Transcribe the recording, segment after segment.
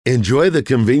Enjoy the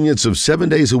convenience of 7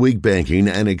 days a week banking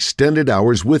and extended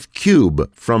hours with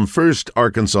Cube from First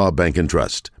Arkansas Bank and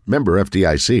Trust. Member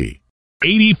FDIC.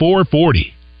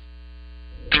 8440.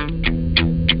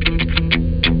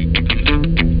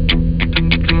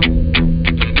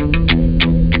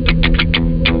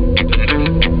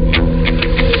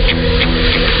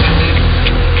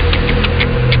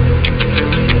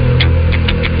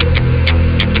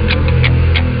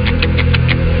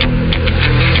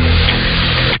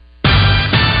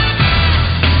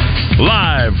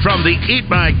 From the Eat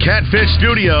My Catfish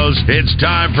studios, it's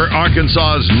time for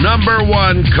Arkansas's #1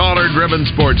 collar-driven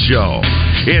sports show.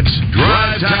 It's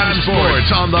Drive Time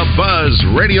Sports on the Buzz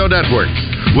Radio Network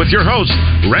with your hosts,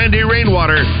 Randy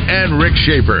Rainwater and Rick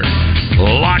Shaeffer.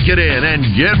 Lock it in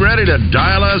and get ready to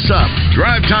dial us up.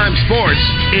 Drive Time Sports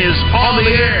is on the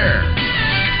air.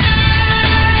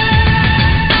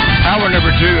 Hour number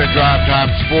 2 at Drive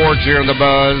Time Sports here on the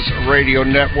Buzz Radio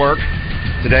Network.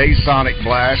 Today's Sonic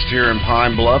Blast here in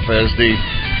Pine Bluff as the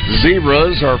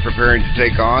Zebras are preparing to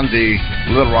take on the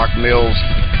Little Rock Mills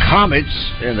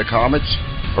Comets. And the Comets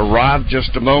arrived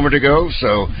just a moment ago,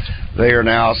 so they are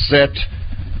now set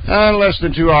less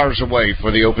than 2 hours away for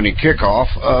the opening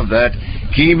kickoff of that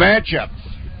key matchup.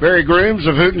 Barry Grooms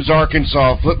of Hooten's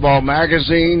Arkansas Football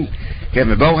Magazine,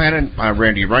 Kevin Bohannon, I'm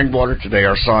Randy Rainwater. Today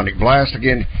our Sonic Blast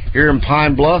again here in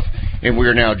Pine Bluff. And we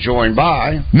are now joined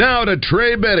by... Now to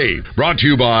Trey Betty, brought to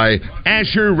you by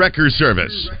Asher Wrecker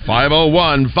Service,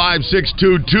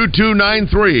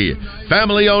 501-562-2293.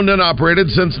 Family owned and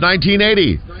operated since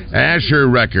 1980. Asher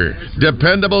Wrecker,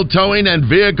 dependable towing and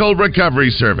vehicle recovery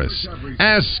service.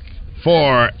 Ask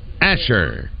for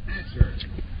Asher.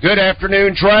 Good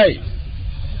afternoon, Trey.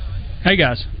 Hey,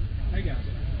 guys.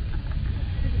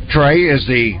 Trey, is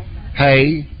the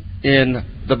hay in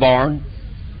the barn?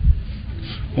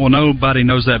 Well, nobody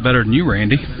knows that better than you,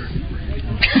 Randy.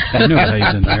 You know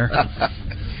hay's in there.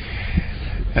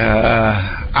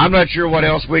 I'm not sure what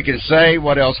else we can say,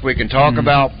 what else we can talk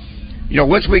about. You know,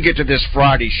 once we get to this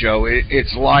Friday show,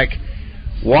 it's like,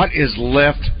 what is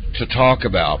left to talk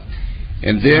about?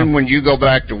 And then when you go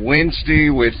back to Wednesday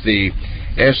with the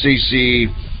SEC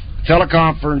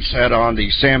teleconference, had on the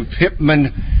Sam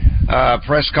Pittman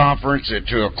press conference at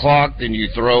 2 o'clock, then you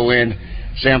throw in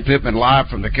Sam Pittman live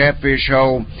from the Catfish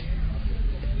Hole.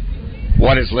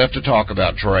 What is left to talk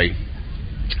about, Trey?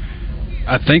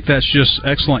 I think that's just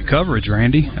excellent coverage,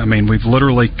 Randy. I mean, we've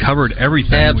literally covered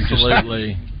everything.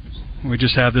 Absolutely. We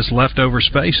just have this leftover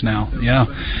space now. Yeah,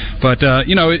 but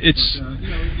you know, this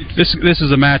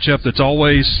is a matchup that's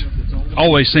always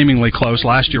seemingly close.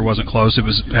 Last year wasn't close; it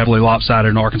was heavily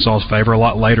lopsided in Arkansas's favor. A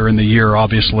lot later in the year,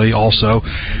 obviously, also.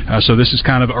 So this is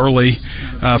kind of early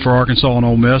for Arkansas and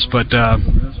Ole Miss, but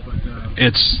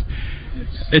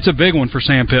it's a big one for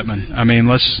Sam Pittman. I mean,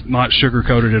 let's not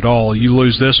sugarcoat it at all. You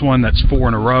lose this one, that's 4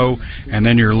 in a row, and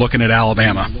then you're looking at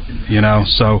Alabama. You know,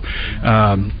 so.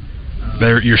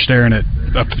 You're staring at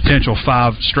a potential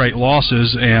 5 straight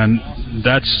losses, and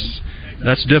that's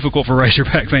difficult for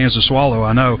Razorback fans to swallow.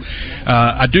 I know.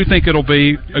 I do think it'll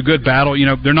be a good battle. You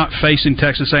know, they're not facing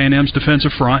Texas A&M's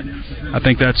defensive front. I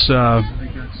think that's a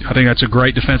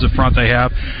great defensive front they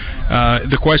have.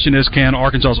 The question is, can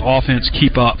Arkansas's offense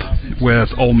keep up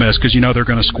with Ole Miss? Because, you know, they're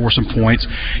going to score some points.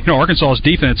 You know, Arkansas's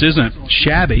defense isn't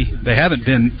shabby. They haven't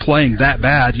been playing that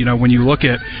bad. You know, when you look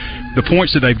at the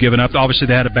points that they've given up, obviously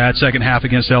they had a bad second half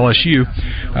against LSU,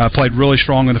 played really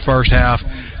strong in the first half.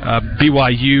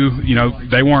 BYU, you know,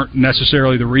 they weren't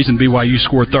necessarily the reason BYU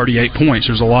scored 38 points.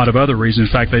 There's a lot of other reasons.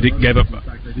 In fact, they gave up,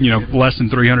 you know, less than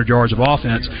 300 yards of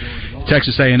offense.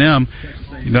 Texas A&M,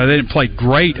 you know, they didn't play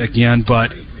great again,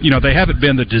 but you know, they haven't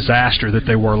been the disaster that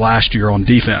they were last year on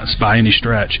defense by any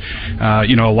stretch.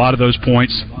 You know, a lot of those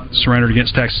points surrendered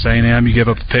against Texas A&M. You give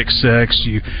up a pick 6.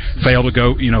 You fail to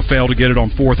get it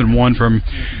on 4th and 1 from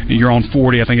your own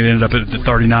 40. I think it ended up at the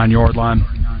 39-yard line.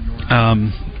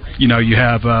 You know, you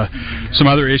have some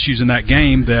other issues in that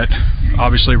game that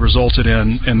obviously resulted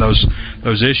in those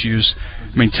issues.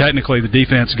 I mean, technically the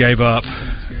defense gave up,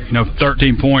 you know,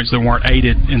 13 points that weren't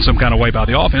aided in some kind of way by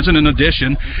the offense. And in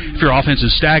addition, if your offense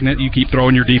is stagnant, you keep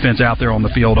throwing your defense out there on the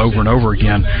field over and over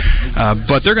again.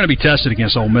 But they're going to be tested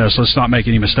against Ole Miss. Let's not make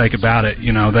any mistake about it.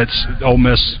 You know, Ole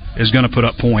Miss is going to put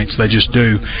up points. They just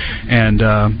do. And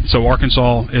so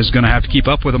Arkansas is going to have to keep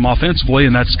up with them offensively,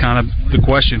 and that's kind of the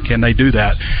question. Can they do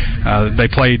that? They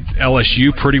played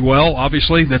LSU pretty well,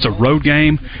 obviously. That's a road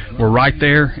game. We're right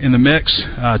there in the mix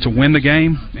to win the game,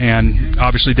 and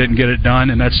obviously didn't get it done.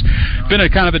 And that's been a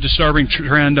kind of a disturbing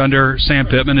trend under Sam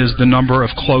Pittman, is the number of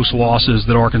close losses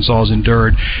that Arkansas has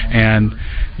endured. And,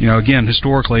 you know, again,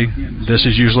 historically, this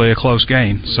is usually a close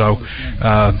game. So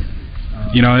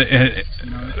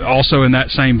Also in that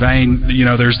same vein,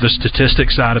 there's the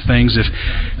statistics side of things.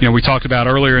 If we talked about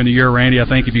earlier in the year, Randy, I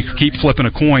think if you keep flipping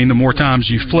a coin, the more times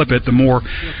you flip it, the more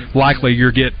likely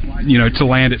you're to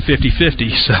land at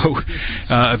 50-50. So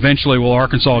eventually, will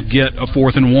Arkansas get a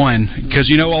 4th and 1? Because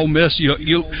Ole Miss,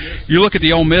 you look at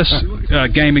the Ole Miss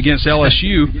game against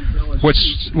LSU.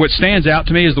 What stands out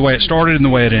to me is the way it started and the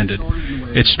way it ended.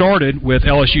 It started with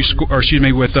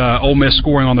Ole Miss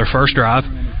scoring on their first drive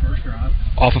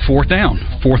off a 4th down,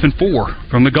 4th and 4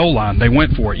 from the goal line. They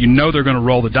went for it. They're going to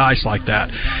roll the dice like that.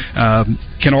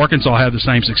 Can Arkansas have the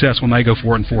same success when they go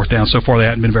for it in 4th down? So far, they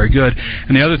haven't been very good.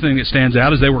 And the other thing that stands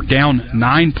out is they were down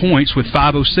 9 points with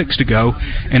 5:06 to go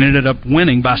and ended up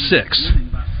winning by 6.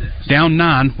 Down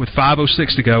 9 with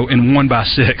 5:06 to go and won by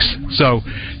 6. So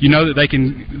that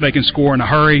they can score in a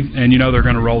hurry, and they're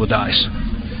going to roll the dice.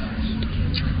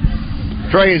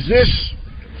 Trey, is this,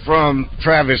 from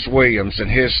Travis Williams and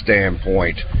his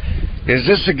standpoint, is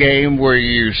this a game where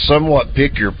you somewhat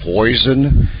pick your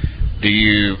poison? Do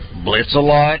you blitz a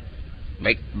lot?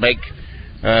 Make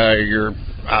your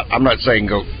I'm not saying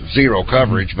go zero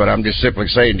coverage, but I'm just simply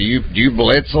saying, do you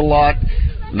blitz a lot?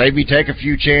 Maybe take a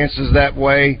few chances that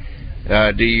way?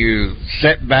 Do you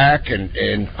sit back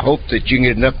and hope that you can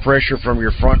get enough pressure from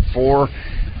your front four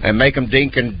and make them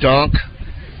dink and dunk?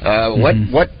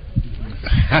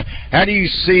 How do you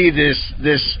see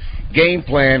this game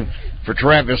plan for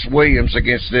Travis Williams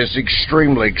against this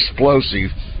extremely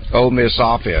explosive Ole Miss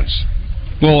offense?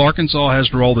 Well, Arkansas has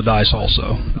to roll the dice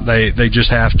also. They just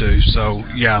have to. So,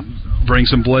 yeah, bring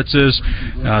some blitzes,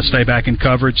 stay back in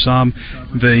coverage some.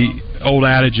 The old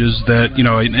adage is that,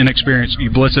 you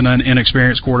blitz an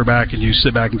inexperienced quarterback and you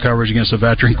sit back in coverage against a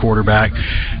veteran quarterback.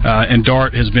 And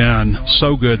Dart has been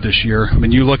so good this year. I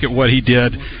mean, you look at what he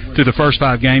did through the first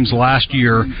 5 games last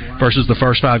year versus the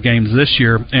first 5 games this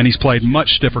year, and he's played much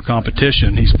stiffer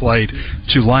competition. He's played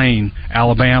Tulane,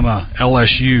 Alabama,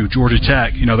 LSU, Georgia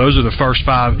Tech. Those are the first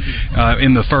 5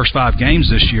 in the first 5 games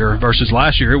this year versus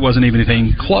last year. It wasn't even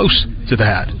anything close to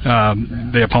that,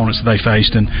 the opponents that they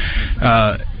faced. And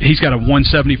he's got a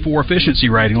 174 efficiency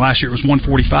rating. Last year it was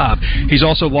 145. He's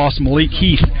also lost Malik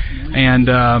Heath and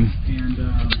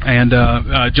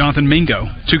Jonathan Mingo,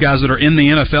 2 guys that are in the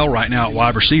NFL right now at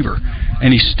wide receiver,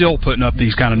 and he's still putting up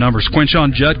these kind of numbers.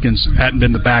 Quinshon Judkins hadn't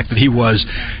been the back that he was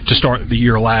to start the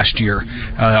year last year.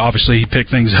 Obviously, he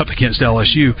picked things up against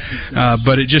LSU,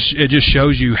 but it just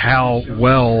shows you how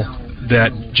well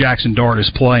that Jackson Dart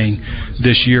is playing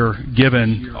this year,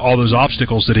 given all those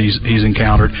obstacles that he's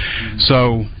encountered.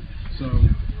 So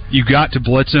you've got to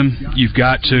blitz him. You've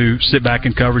got to sit back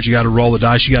in coverage. You got to roll the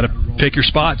dice. You got to pick your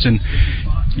spots, and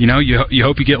you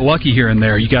hope you get lucky here and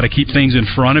there. You got to keep things in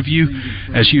front of you.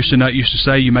 As Houston Nutt used to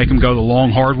say, you make them go the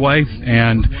long, hard way.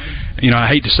 And I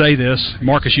hate to say this.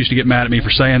 Marcus used to get mad at me for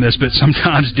saying this, but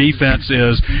sometimes defense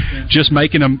is just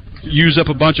making them use up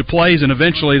a bunch of plays, and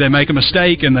eventually they make a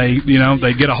mistake and they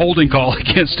get a holding call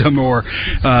against them, or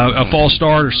a false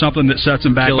start or something that sets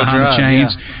them back behind the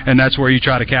chains, and that's where you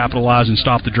try to capitalize and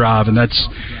stop the drive. And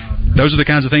those are the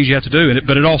kinds of things you have to do.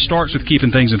 But it all starts with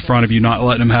keeping things in front of you, not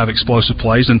letting them have explosive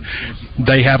plays. And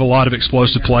they have a lot of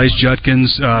explosive plays.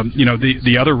 Judkins,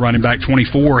 the other running back,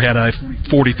 24, had a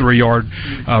 43-yard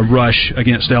rush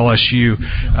against LSU.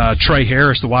 Trey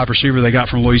Harris, the wide receiver they got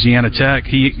from Louisiana Tech,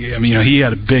 he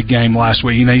had a big game last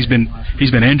week. He's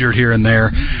been injured here and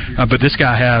there, but this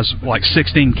guy has like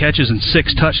 16 catches and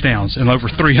 6 touchdowns and over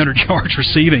 300 yards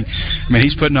receiving. I mean,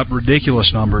 he's putting up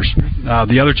ridiculous numbers.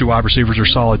 The other 2 wide receivers are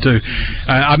solid too.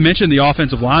 I mentioned the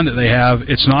offensive line that they have.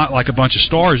 It's not like a bunch of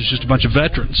stars. It's just a bunch of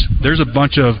veterans. There's a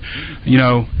bunch of,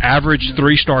 average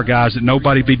 3-star guys that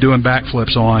nobody be doing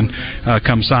backflips on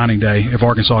come signing day if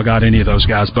Arkansas got any of those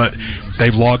guys. But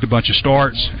they've logged a bunch of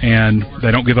starts, and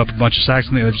they don't give up a bunch of sacks.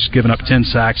 I think they've just given up 10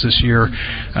 sacks this year.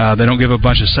 They don't give up a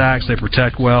bunch of sacks. They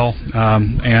protect well,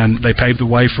 and they pave the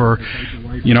way for,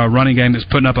 a running game that's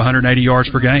putting up 180 yards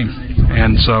per game.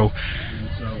 And so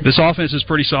this offense is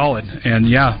pretty solid, and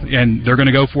they're going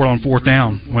to go for it on 4th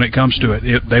down when it comes to it.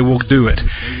 They will do it,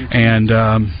 and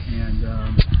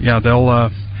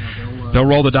they'll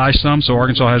roll the dice some. So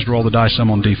Arkansas has to roll the dice some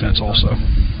on defense also.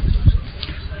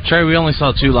 Trey, we only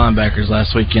saw 2 linebackers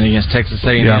last weekend against Texas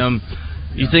A&M. Yeah.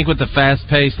 You think with the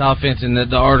fast-paced offense, and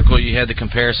the article you had, the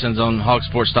comparisons on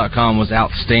hogsports.com was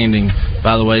outstanding,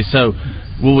 by the way. So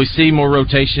will we see more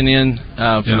rotation in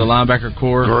for the linebacker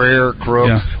core? Greer, Crook.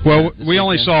 Yeah. Well, we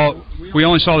only saw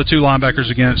the 2 linebackers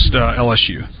against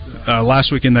LSU.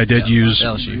 Last weekend they did use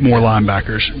LSU. More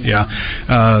linebackers. Yeah.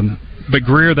 But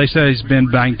Greer, they say he's been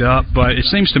banged up, but it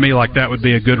seems to me like that would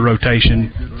be a good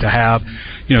rotation to have.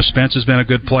 Spence has been a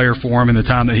good player for him in the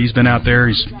time that he's been out there.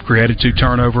 He's created 2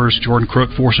 turnovers. Jordan Crook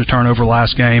forced a turnover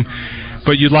last game.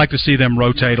 But you'd like to see them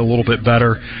rotate a little bit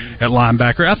better at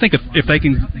linebacker. I think if they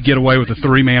can get away with a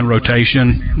 3-man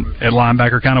rotation at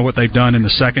linebacker, kind of what they've done in the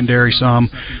secondary some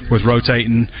with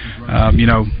rotating,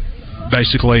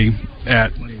 basically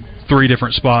at 3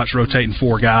 different spots, rotating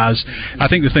 4 guys. I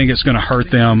think the thing that's going to hurt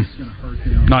them,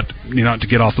 not to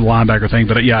get off the linebacker thing,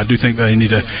 but I do think they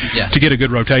need to get a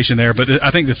good rotation there. But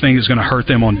I think the thing that's going to hurt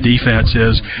them on defense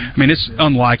is, it's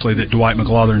unlikely that Dwight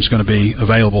McLaughlin's going to be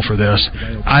available for this.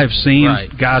 I have seen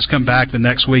guys come back the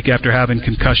next week after having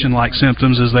concussion-like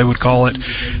symptoms, as they would call it.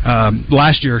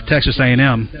 Last year, Texas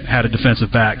A&M had a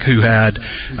defensive back who had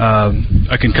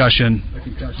a concussion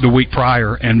the week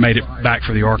prior and made it back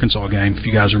for the Arkansas game, if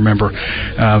you guys remember.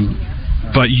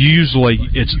 But usually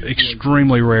it's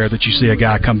extremely rare that you see a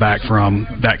guy come back from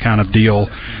that kind of deal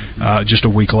just a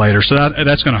week later. So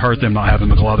that's going to hurt them not having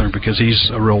McLaughlin, because he's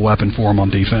a real weapon for them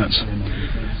on defense.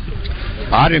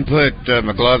 I didn't put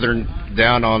McLaughlin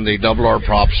down on the RR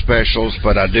prop specials,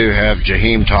 but I do have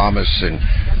Jaheim Thomas and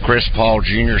Chris Paul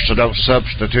Jr., so don't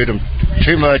substitute them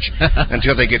too much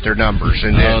until they get their numbers.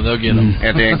 And then, they'll get them.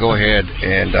 And then go ahead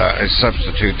and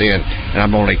substitute then. And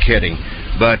I'm only kidding.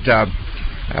 But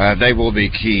they will be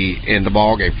key in the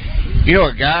ballgame.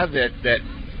 A guy that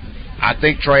I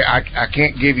think, Trey, I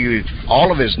can't give you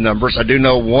all of his numbers. I do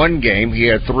know one game he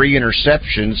had 3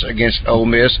 interceptions against Ole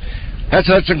Miss. That's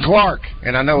Hudson Clark.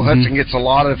 And I know Hudson gets a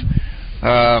lot of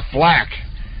flack,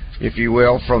 if you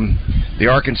will, from the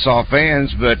Arkansas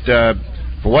fans, but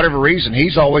for whatever reason,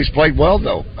 he's always played well,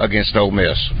 though, against Ole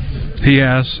Miss. He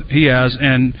has,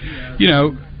 and,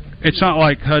 it's not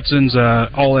like Hudson's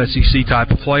a all-SEC type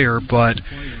of player, but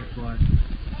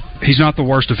he's not the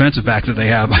worst defensive back that they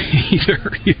have either,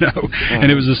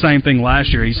 And it was the same thing last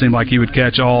year. He seemed like he would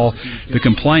catch all the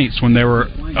complaints when there were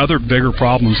other bigger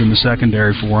problems in the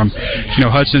secondary for him.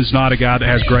 Hudson's not a guy that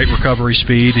has great recovery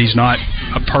speed. He's not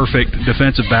a perfect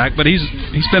defensive back, but he's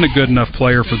been a good enough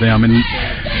player for them. And,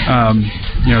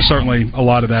 certainly a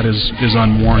lot of that is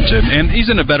unwarranted. And he's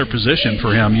in a better position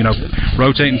for him,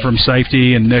 rotating from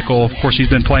safety and nickel. Of course, he's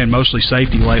been playing mostly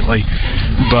safety lately,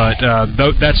 but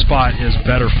that spot is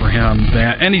better for him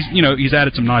and he's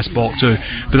added some nice bulk too,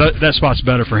 but that spot's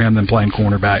better for him than playing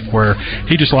cornerback, where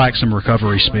he just lacks some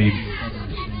recovery speed.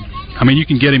 You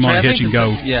can get him on a hitch and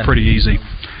go pretty easy.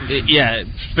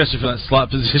 Especially for that slot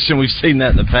position. We've seen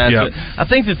that in the past. But I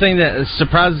think the thing that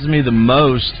surprises me the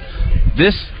most,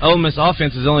 this Ole Miss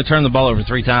offense has only turned the ball over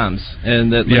 3 times,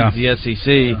 and that leads the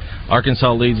SEC.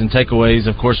 Arkansas leads in takeaways,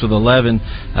 of course, with 11.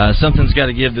 Something's got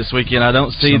to give this weekend. I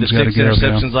don't see the 6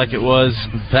 interceptions like it was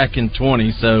back in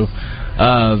 20. So,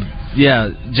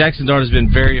 Jackson Dart has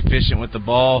been very efficient with the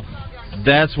ball.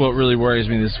 That's what really worries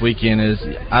me this weekend is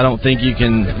I don't think you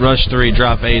can rush 3,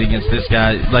 drop 8 against this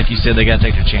guy. Like you said, they got to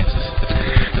take their chances.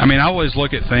 I always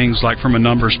look at things like from a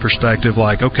numbers perspective,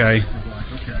 like, okay,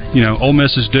 Ole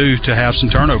Miss is due to have some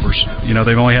turnovers.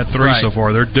 They've only had 3 so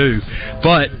far. They're due.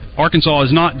 But Arkansas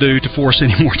is not due to force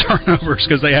any more turnovers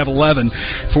because they have 11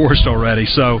 forced already.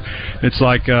 So it's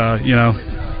like,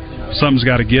 something's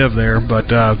got to give there, but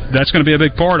that's going to be a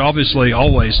big part, obviously,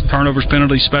 always. Turnovers,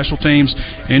 penalties, special teams,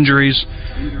 injuries,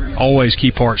 always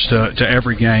key parts to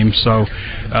every game. So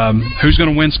who's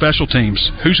going to win special teams?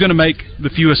 Who's going to make the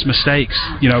fewest mistakes?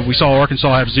 We saw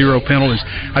Arkansas have 0 penalties.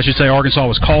 I should say Arkansas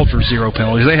was called for 0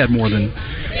 penalties. They had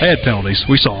penalties.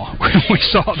 We saw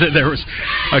that there was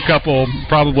a couple,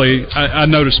 probably, I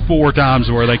noticed 4 times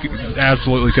where they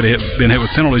absolutely could have been hit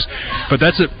with penalties. But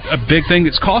that's a big thing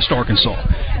that's cost Arkansas.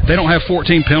 They don't have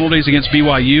 14 penalties against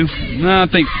BYU. I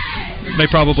think they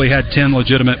probably had 10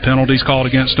 legitimate penalties called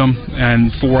against them,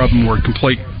 and 4 of them were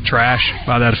complete trash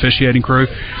by that officiating crew.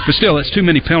 But still, that's too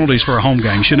many penalties for a home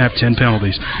game. You shouldn't have 10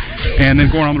 penalties. And then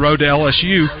going on the road to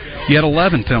LSU, you had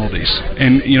 11 penalties,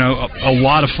 and a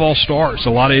lot of false starts,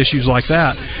 a lot of issues like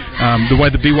that. The way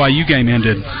the BYU game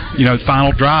ended,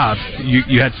 final drive,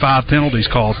 you had 5 penalties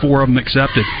called, 4 of them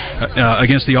accepted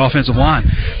against the offensive line.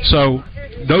 So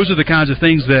those are the kinds of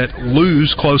things that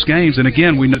lose close games. And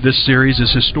again, we know this series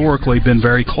has historically been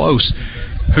very close.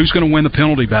 Who's going to win the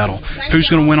penalty battle? Who's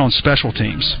going to win on special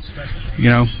teams?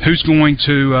 Who's going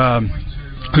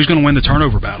to win the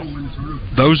turnover battle?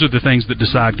 Those are the things that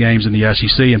decide games in the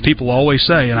SEC. And people always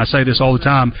say, and I say this all the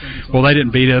time, well, they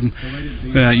didn't beat them.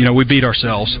 We beat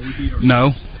ourselves.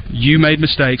 No, you made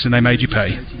mistakes and they made you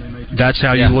pay. That's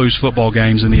how you lose football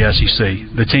games in the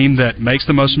SEC. The team that makes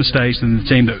the most mistakes and the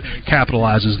team that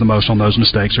capitalizes the most on those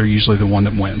mistakes are usually the one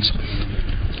that wins.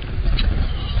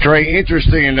 Trey,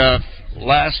 interesting enough,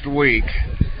 last week,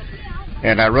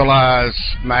 and I realize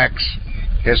Max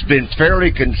has been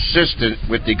fairly consistent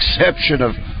with the exception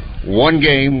of one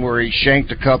game where he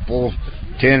shanked a couple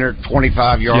 10 or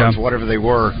 25 yards, whatever they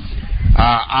were.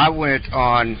 I went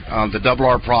on the Double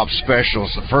R Prop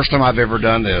Specials, the first time I've ever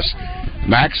done this.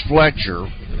 Max Fletcher,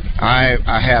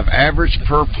 I have average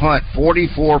per punt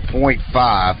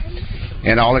 44.5,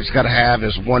 and all it's got to have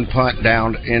is one punt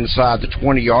down inside the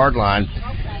 20-yard line.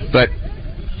 But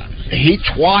he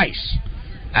twice,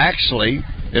 actually,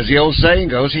 as the old saying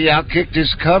goes, he outkicked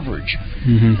his coverage.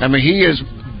 I mean, he is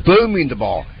booming the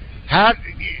ball. How,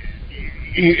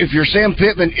 if you're Sam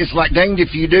Pittman, it's like danged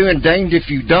if you do and danged if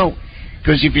you don't.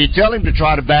 Because if you tell him to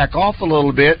try to back off a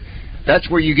little bit, that's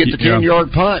where you get the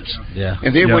 10-yard punts. Yeah.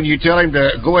 And then when you tell him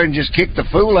to go ahead and just kick the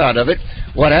fool out of it,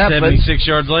 what happens? 76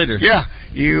 yards later. Yeah.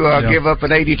 You give up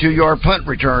an 82-yard punt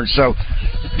return. So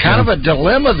kind of a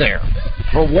dilemma there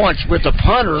for once with the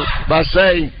punter by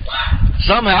saying,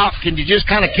 somehow, can you just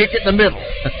kind of kick it in the middle?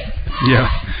 Yeah.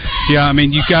 I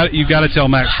mean, you've got to tell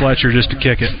Max Fletcher just to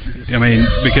kick it. I mean,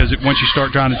 because once you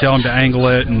start trying to tell him to angle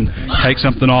it and take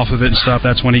something off of it and stuff,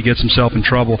 that's when he gets himself in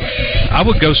trouble. I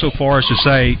would go so far as to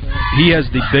say he has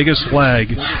the biggest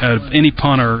leg of any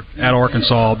punter at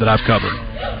Arkansas that I've covered.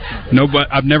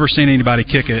 I've never seen anybody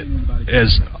kick it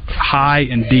as high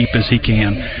and deep as he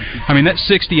can. I mean, that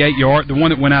 68-yard, the one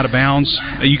that went out of bounds,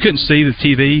 you couldn't see the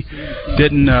TV. I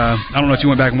don't know if you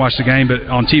went back and watched the game, but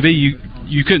on TV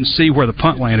you couldn't see where the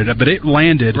punt landed at, but it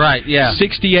landed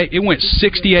 68. It went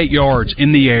 68 yards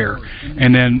in the air,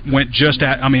 and then went just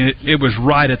at. I mean, it was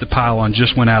right at the pylon,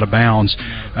 just went out of bounds,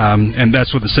 and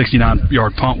that's what the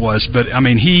 69-yard punt was. But I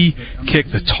mean, he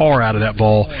kicked the tar out of that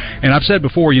ball. And I've said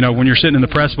before, when you're sitting in the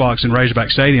press box in Razorback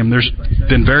Stadium, there's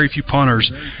been very few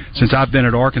punters since I've been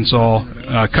at Arkansas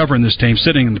covering this team,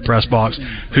 sitting in the press box,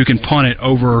 who can punt it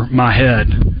over my head,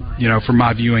 from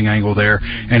my viewing angle there,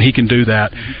 and he can do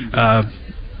that.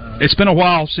 It's been a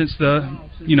while since the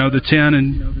 10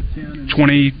 and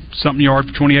 20-something yard,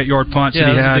 28-yard punts that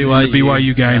he had in the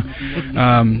BYU game.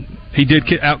 Yeah. He did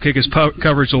outkick his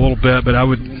coverage a little bit, but I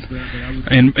would,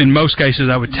 in most cases,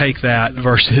 I would take that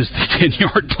versus the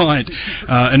 10-yard punt.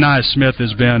 Anais Smith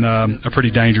has been a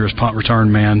pretty dangerous punt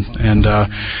return man, and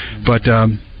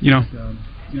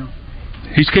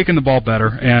he's kicking the ball better,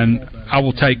 and I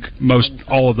will take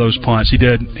all of those punts. He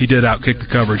did outkick the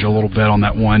coverage a little bit on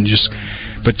that one,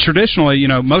 but traditionally,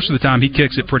 most of the time he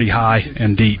kicks it pretty high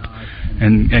and deep,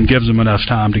 and gives them enough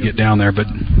time to get down there, but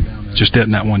just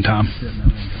didn't that one time.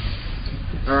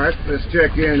 All right, let's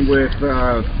check in with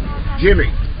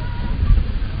Jimmy.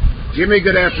 Jimmy,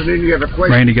 good afternoon. You have a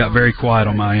question? Randy got very quiet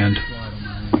on my end.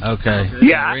 Okay.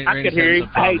 Yeah, I can hear you.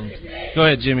 Hey, go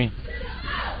ahead, Jimmy.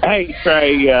 Hey,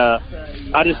 Trey,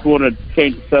 I just want to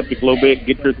change the subject a little bit,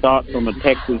 get your thoughts on the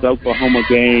Texas-Oklahoma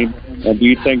game, and do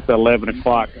you think the 11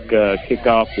 o'clock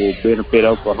kickoff will benefit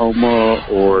Oklahoma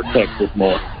or Texas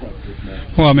more?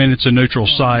 Well, I mean, it's a neutral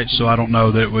site, so I don't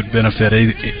know that it would benefit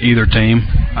either team.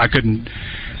 I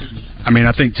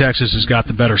think Texas has got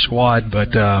the better squad,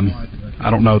 but I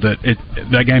don't know that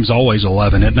that game's always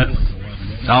 11, isn't it?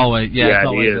 Always, it's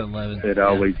always it is. 11. It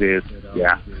always is,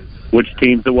 yeah. Which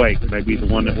team's awake? Maybe the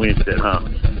one that wins it, huh?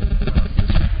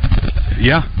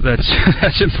 Yeah, that's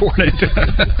important.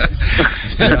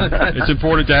 It's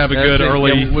important to have a good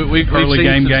early game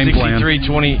plan.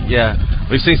 63-20. Yeah,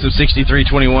 we've seen some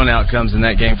 63-21 outcomes in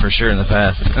that game for sure in the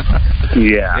past.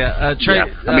 Yeah. Trey,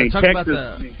 talk Texas, about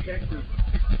the.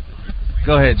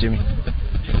 Go ahead, Jimmy.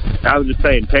 I was just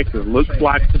saying, Texas looks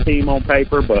like the team on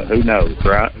paper, but who knows,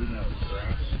 right?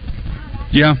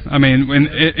 Yeah, I mean,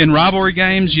 in rivalry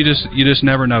games, you just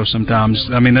never know sometimes.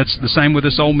 I mean, that's the same with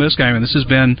this Ole Miss game, and this has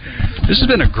been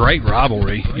a great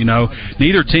rivalry.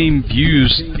 Neither team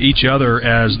views each other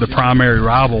as the primary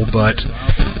rival, but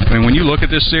I mean, when you look at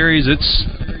this series, it's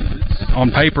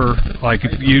on paper, like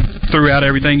if you threw out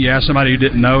everything, you asked somebody who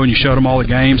didn't know, and you showed them all the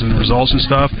games and the results and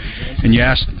stuff, and you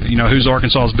asked, who's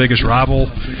Arkansas's biggest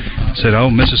rival? Said,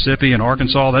 Mississippi and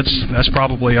Arkansas. That's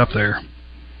probably up there.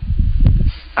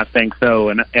 I think so,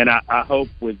 and I hope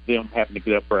with them having to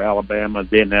get up for Alabama,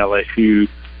 then LSU,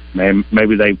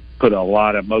 maybe they put a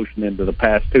lot of motion into the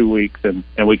past 2 weeks, and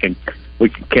we can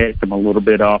catch them a little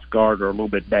bit off guard or a little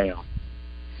bit down.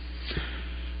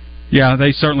 Yeah,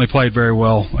 they certainly played very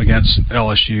well against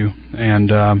LSU, and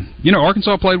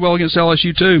Arkansas played well against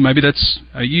LSU too. Maybe that's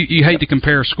you hate to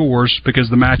compare scores because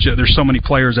the matchup. There's so many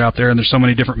players out there, and there's so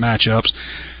many different matchups,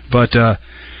 but.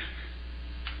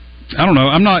 I don't know.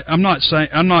 I'm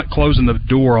not closing the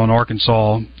door on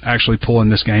Arkansas actually pulling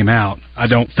this game out. I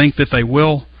don't think that they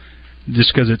will,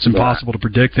 just because it's impossible to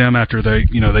predict them after they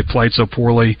played so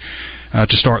poorly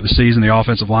to start the season. The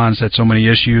offensive line's had so many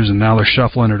issues, and now they're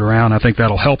shuffling it around. I think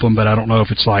that'll help them, but I don't know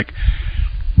if it's like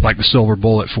the silver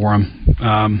bullet for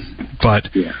them. But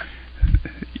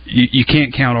you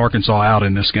can't count Arkansas out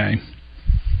in this game.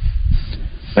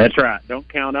 That's right. Don't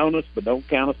count on us, but don't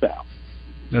count us out.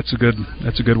 That's a good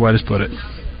way to put it.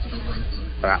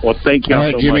 All right. Well, thank you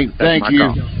so Jimmy. much. Thank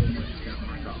you.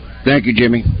 Thank you,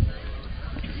 Jimmy.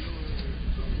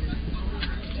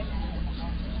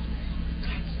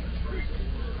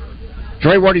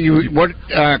 Trey, what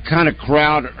kind of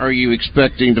crowd are you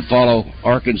expecting to follow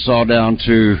Arkansas down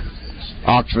to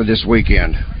Oxford this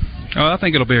weekend? Oh, I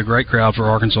think it'll be a great crowd for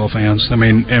Arkansas fans. I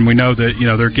mean, and we know that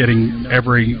they're getting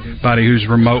everybody who's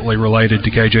remotely related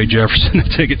to KJ Jefferson a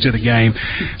ticket to the game,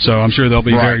 so I'm sure they'll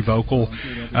be very vocal.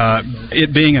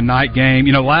 It being a night game,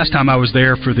 last time I was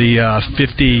there for the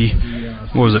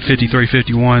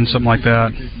 53-51, something like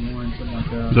that.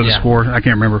 The score, I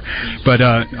can't remember, but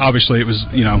obviously it was,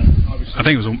 I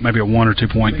think it was maybe a 1 or 2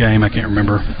 point game. I can't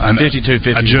remember.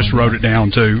 52-51. I just wrote it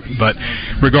down too, but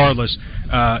regardless,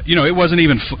 it wasn't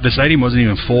even the stadium wasn't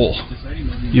even full.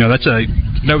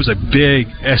 That was a big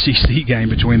SEC game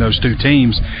between those two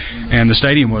teams, and the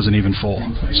stadium wasn't even full,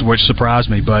 which surprised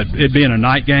me. But it being a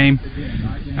night game,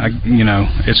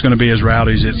 it's going to be as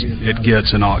rowdy as it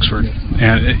gets in Oxford,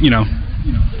 and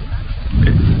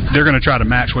they're going to try to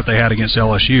match what they had against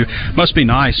LSU. Must be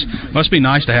nice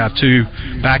to have 2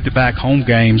 back-to-back home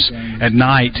games at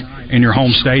night in your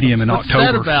home stadium in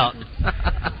October. What's that about?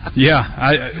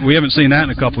 Yeah, we haven't seen that in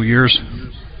a couple years.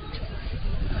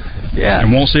 Yeah,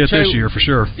 and won't see it this year for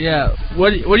sure. Yeah,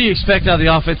 what do you expect out of the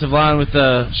offensive line with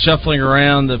the shuffling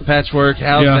around, the patchwork?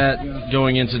 How's that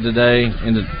going into today?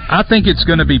 I think it's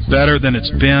going to be better than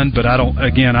it's been, but I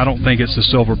don't think it's the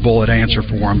silver bullet answer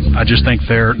for them. I just think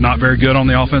they're not very good on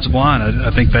the offensive line.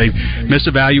 I think they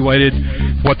misevaluated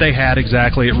what they had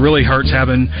exactly. It really hurts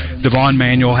having Devon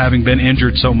Manuel having been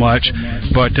injured so much.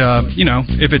 But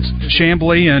if it's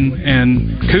Chamblee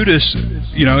and Kudus,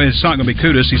 it's not going to be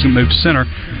Kudus. He's going to move to center.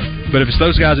 But if it's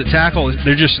those guys at tackle,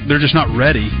 they're just not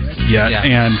ready yet. Yeah.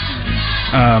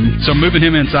 And so moving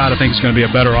him inside, I think is going to be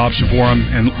a better option for him.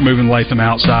 And moving Latham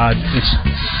outside,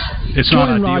 it's not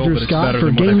ideal, Roger but it's Scott better for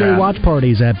than what game they've day had. watch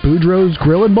parties at Boudreaux's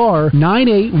Grill and Bar,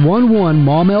 9811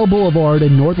 Maumelle Boulevard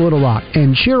in North Little Rock,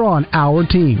 and cheer on our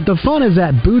team. The fun is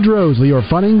at Boudreaux's, your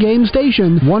fun and game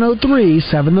station,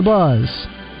 103.7 The Buzz.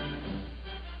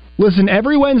 Listen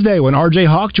every Wednesday when RJ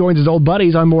Hawk joins his old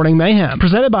buddies on Morning Mayhem.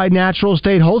 Presented by Natural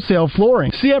State Wholesale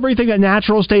Flooring. See everything that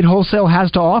Natural State Wholesale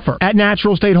has to offer at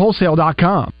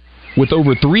naturalstatewholesale.com. With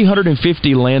over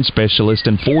 350 land specialists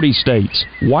in 40 states,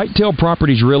 Whitetail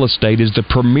Properties Real Estate is the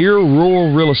premier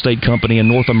rural real estate company in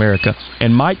North America.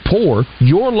 And Mike Poore,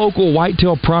 your local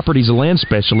Whitetail Properties land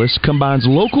specialist, combines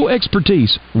local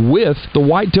expertise with the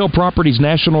Whitetail Properties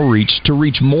national reach to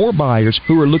reach more buyers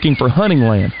who are looking for hunting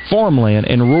land, farmland,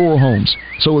 and rural homes.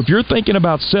 So if you're thinking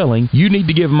about selling, you need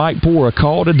to give Mike Poore a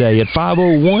call today at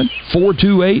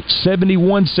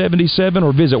 501-428-7177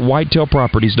 or visit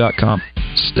whitetailproperties.com.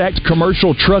 Stacked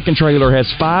Commercial Truck and Trailer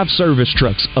has 5 service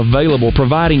trucks available,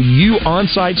 providing you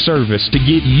on-site service to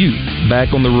get you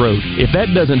back on the road. If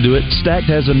that doesn't do it, Stacked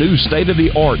has a new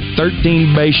state-of-the-art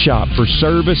 13-bay shop for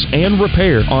service and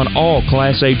repair on all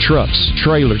Class A trucks,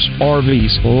 trailers,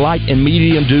 RVs, light and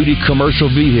medium-duty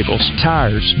commercial vehicles,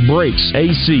 tires, brakes,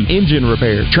 AC, engine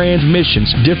repair,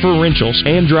 transmissions, differentials,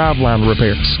 and driveline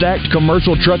repair. Stacked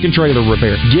Commercial Truck and Trailer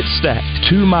Repair. Get Stacked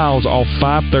 2 miles off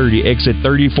 530 exit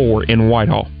 34 in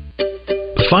Whitehall.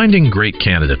 Finding great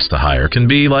candidates to hire can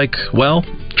be like, well,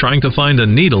 trying to find a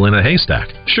needle in a haystack.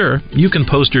 Sure, you can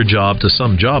post your job to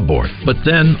some job board, but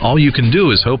then all you can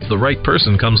do is hope the right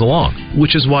person comes along,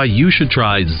 which is why you should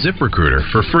try ZipRecruiter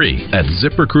for free at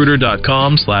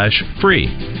ZipRecruiter.com/free.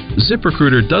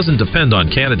 ZipRecruiter doesn't depend on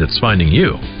candidates finding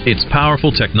you. Its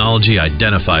powerful technology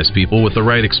identifies people with the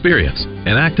right experience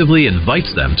and actively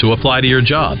invites them to apply to your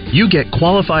job. You get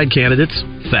qualified candidates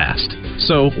fast.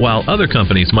 So, while other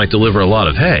companies might deliver a lot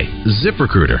of hay,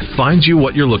 ZipRecruiter finds you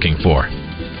what you're looking for.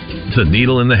 The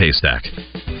needle in the haystack.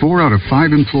 4 out of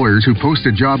 5 employers who post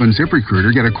a job on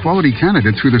ZipRecruiter get a quality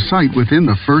candidate through the site within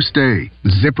the first day.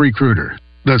 ZipRecruiter,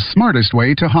 the smartest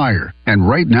way to hire. And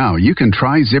right now, you can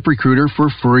try ZipRecruiter for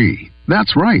free.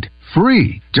 That's right,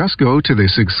 free. Just go to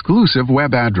this exclusive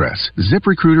web address,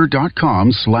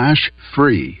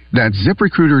 ZipRecruiter.com/free. That's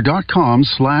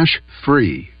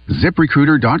ZipRecruiter.com/free.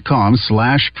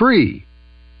 ZipRecruiter.com/free.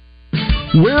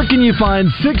 Where can you find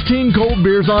 16 cold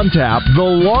beers on tap, the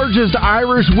largest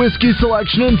Irish whiskey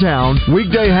selection in town,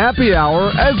 weekday happy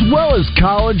hour, as well as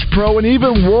college, pro, and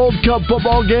even World Cup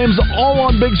football games all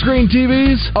on big screen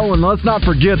TVs? Oh, and let's not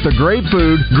forget the great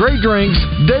food, great drinks,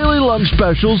 daily lunch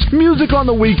specials, music on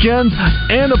the weekends,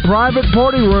 and a private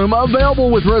party room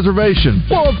available with reservation.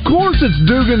 Well, of course it's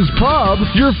Dugan's Pub,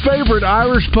 your favorite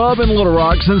Irish pub in Little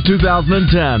Rock since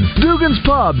 2010. Dugan's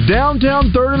Pub,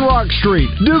 downtown 3rd and Rock Street.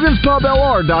 Dugan'sPubLR.com.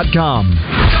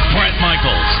 Brett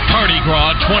Michaels, Party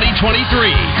Gras 2023.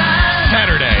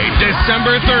 Saturday,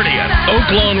 December 30th,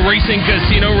 Oaklawn Racing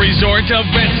Casino Resort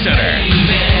Event Center.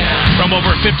 From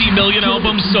over 50 million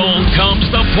albums sold comes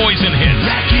the Poison hits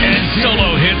and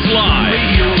solo hits live.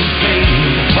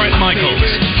 Brett Michaels,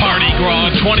 Party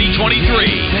Gras 2023.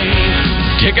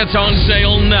 Tickets on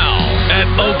sale now at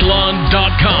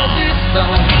Oaklawn.com.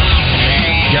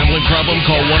 Gambling problem?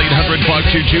 Call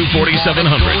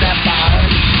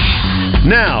 1-800-522-4700.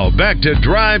 Now, back to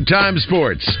Drive Time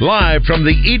Sports, live from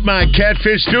the Eat My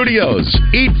Catfish studios.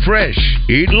 Eat fresh,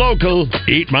 eat local,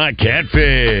 eat my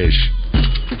catfish.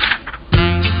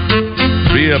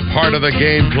 Be a part of the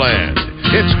game plan.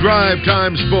 It's Drive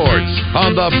Time Sports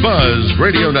on the Buzz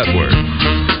Radio Network.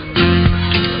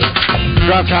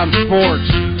 Drive Time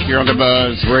Sports here on the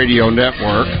Buzz Radio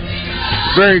Network.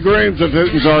 Barry Grooms of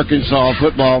Hooten's Arkansas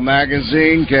Football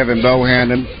Magazine, Kevin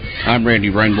Bohannon. I'm Randy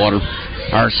Rainwater.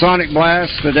 Our Sonic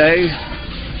Blast today.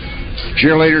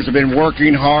 Cheerleaders have been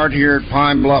working hard here at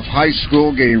Pine Bluff High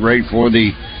School, getting ready for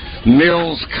the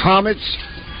Mills Comets.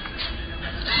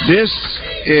 This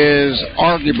is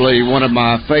arguably one of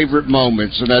my favorite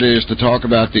moments, and that is to talk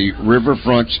about the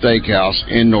Riverfront Steakhouse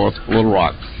in North Little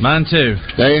Rock. Mine too.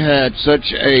 They had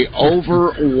such a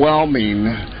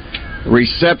overwhelming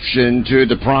reception to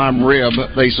the prime rib,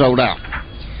 they sold out.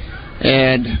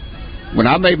 And when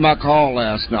I made my call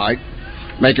last night,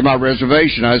 making my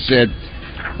reservation, I said,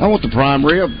 I want the prime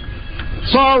rib.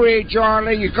 Sorry,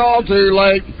 Charlie, you called too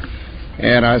late.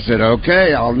 And I said,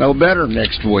 okay, I'll know better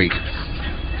next week.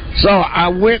 So I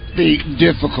went the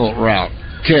difficult route,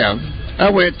 Kev. I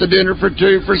went to dinner for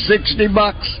two for $60.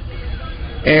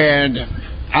 And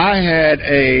I had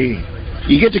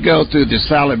you get to go through the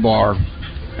salad bar,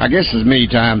 I guess as many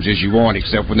times as you want,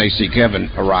 except when they see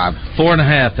Kevin arrive.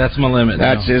 4.5. That's my limit.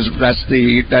 That is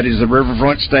the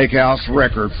Riverfront Steakhouse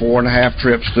record. 4.5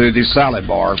 trips through the salad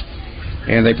bar,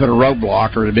 and they put a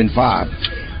roadblock, or it'd have been 5.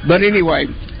 But anyway,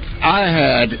 I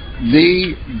had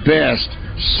the best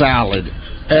salad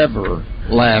ever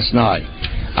last night.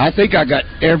 I think I got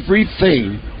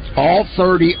everything, all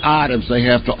 30 items they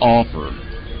have to offer.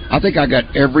 I think I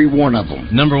got every one of them.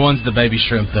 Number one's the baby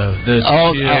shrimp, though.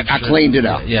 I cleaned it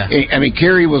up. Yeah. I mean,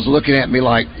 Carrie was looking at me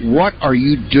like, what are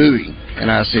you doing? And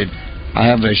I said, I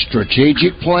have a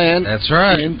strategic plan. That's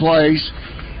right. In place.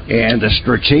 And the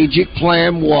strategic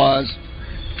plan was,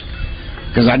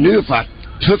 because I knew if I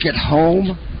took it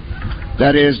home,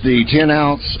 that is the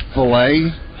 10-ounce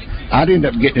filet, I'd end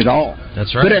up getting it all.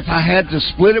 That's right. But if I had to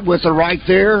split it with her right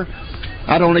there,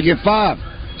 I'd only get 5.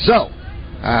 So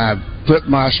I put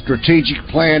my strategic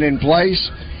plan in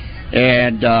place,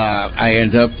 and I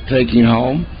ended up taking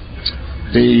home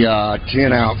the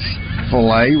 10-ounce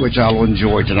filet, which I'll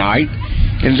enjoy tonight,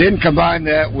 and then combine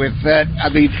that with that. I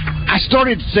mean, I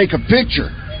started to take a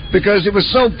picture because it was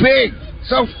so big,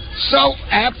 so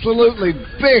absolutely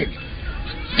big.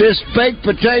 This baked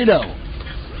potato.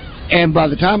 And by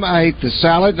the time I ate the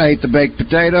salad and I ate the baked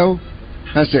potato,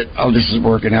 I said, oh, this is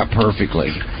working out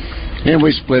perfectly. And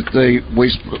we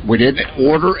we didn't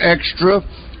order extra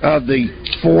of the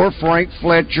 4 Frank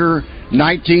Fletcher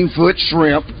 19-foot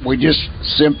shrimp. We just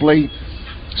simply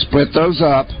split those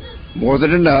up, more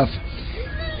than enough.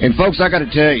 And folks, I got to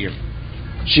tell you,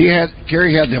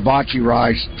 Carrie had the hibachi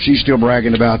rice. She's still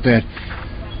bragging about that.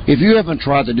 If you haven't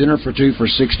tried the dinner for two for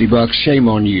 $60, shame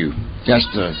on you. That's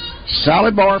the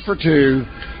salad bar for 2.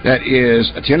 That is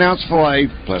a 10-ounce filet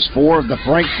plus 4 of the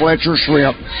Frank Fletcher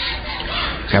shrimp.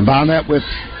 Combine that with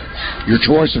your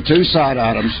choice of 2 side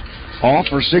items, all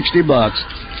for $60.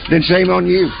 Then shame on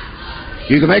you.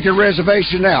 You can make a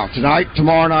reservation now. Tonight,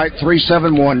 tomorrow night,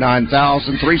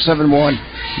 371-9000,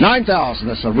 371-9000.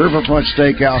 That's a Riverfront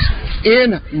Steakhouse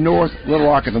in North Little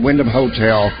Rock at the Wyndham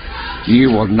Hotel.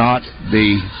 You will not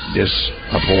be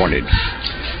disappointed.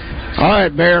 All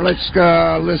right, Bear, let's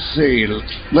see.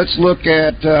 Let's look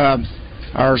at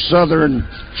our Southern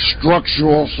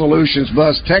Structural Solutions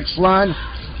Bus text line.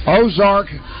 Ozark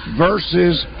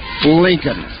versus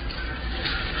Lincoln.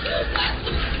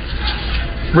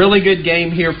 Really good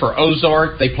game here for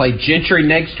Ozark. They play Gentry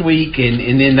next week,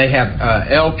 and then they have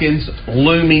Elkins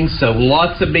looming. So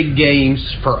lots of big games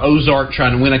for Ozark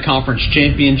trying to win a conference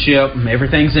championship.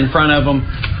 Everything's in front of them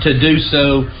to do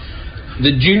so.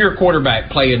 The junior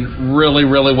quarterback playing really,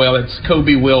 really well. It's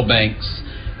Kobe Wilbanks.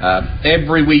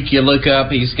 Every week you look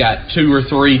up, he's got 2 or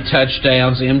 3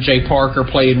 touchdowns. MJ Parker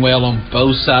playing well on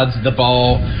both sides of the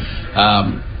ball.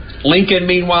 Lincoln,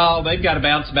 meanwhile, they've got to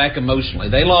bounce back emotionally.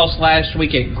 They lost last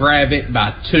week at Gravett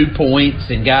by 2 points,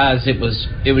 and guys, it was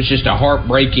just a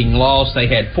heartbreaking loss. They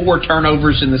had 4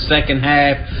 turnovers in the second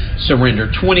half,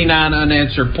 surrendered 29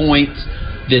 unanswered points,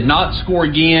 did not score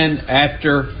again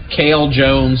after Cale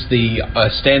Jones, the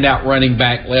standout running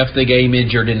back, left the game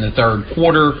injured in the third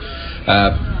quarter.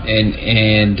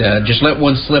 And just let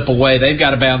one slip away. They've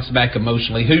got to bounce back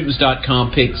emotionally.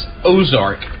 Hootens.com picks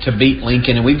Ozark to beat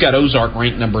Lincoln, and we've got Ozark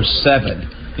ranked number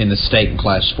 7 in the state in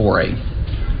Class 4A.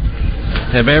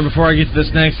 Hey, Bear, before I get to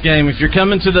this next game, if you're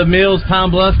coming to the Mills Pine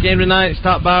Bluff game tonight,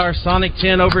 stop by our Sonic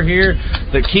 10 over here.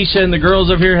 The Keisha and the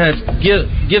girls over here have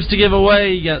gifts to give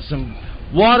away. You got some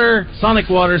water, Sonic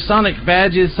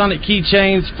badges, Sonic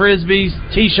keychains, Frisbees,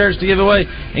 T-shirts to give away,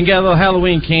 and got a little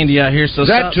Halloween candy out here. So is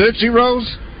that Tootsie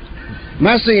Rolls? Am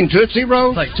I seeing Tootsie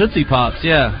Rolls? It's like Tootsie Pops,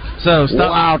 yeah. So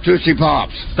stop. Wow, Tootsie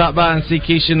Pops. Stop by and see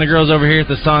Keisha and the girls over here at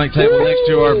the Sonic table next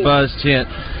to our Buzz tent.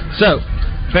 So,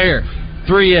 Bear,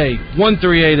 3A,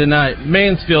 1-3A tonight.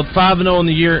 Mansfield, 5-0 in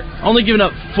the year, only giving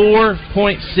up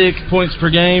 4.6 points per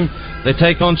game. They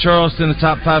take on Charleston, the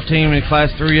top 5 team in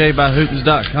Class 3A by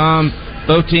Hootens.com.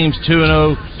 Both teams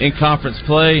 2-0 in conference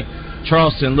play.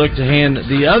 Charleston look to hand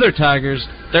the other Tigers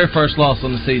their first loss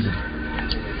on the season.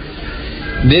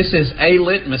 This is a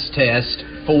litmus test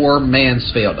for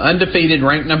Mansfield. Undefeated,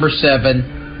 ranked number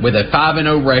 7, with a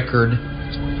 5-0 record.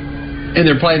 And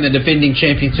they're playing the defending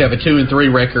champions who have a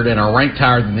 2-3 record and are ranked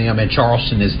higher than them, and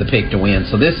Charleston is the pick to win.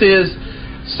 So this is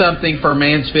something for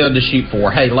Mansfield to shoot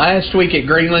for. Hey, last week at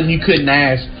Greenland, you couldn't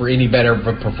ask for any better of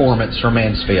a performance from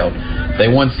Mansfield. They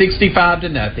won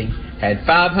 65-0, had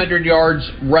 500 yards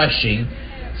rushing,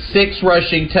 6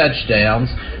 rushing touchdowns.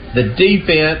 The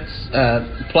defense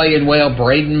playing well.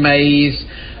 Braden Mays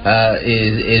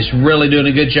is really doing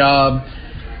a good job.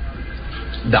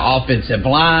 The offensive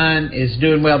line is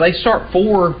doing well. They start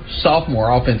 4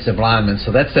 sophomore offensive linemen,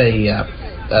 so that's a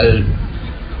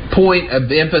point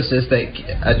of emphasis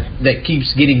that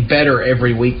keeps getting better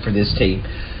every week for this team.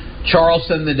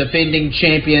 Charleston, the defending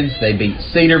champions, they beat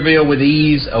Cedarville with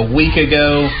ease a week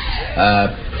ago.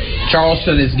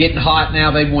 Charleston is getting hot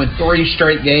now. They've won 3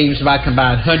 straight games by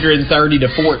combined 130-14,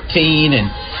 and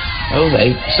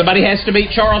somebody has to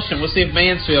beat Charleston. We'll see if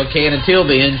Mansfield can. Until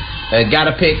then, got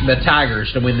to pick the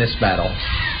Tigers to win this battle.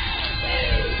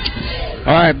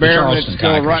 All right, Bear, let's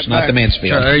go Tigers, right not back. the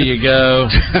Mansfield. There you go.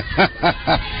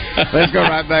 Let's go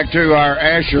right back to our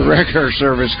Asher Record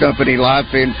Service Company live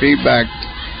feed feedback.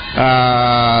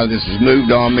 This has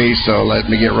moved on me, so let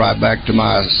me get right back to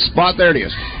my spot. There it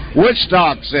is.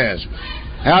 Woodstock says,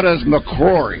 how does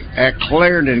McCrory at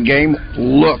Clarendon game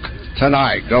look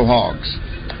tonight? Go Hogs.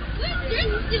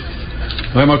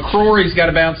 Well, McCrory's got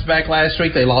to bounce back last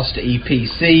week. They lost to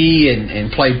EPC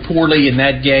and played poorly in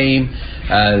that game.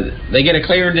 They get a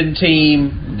Clarendon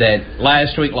team that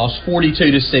last week lost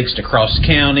 42-6 to Cross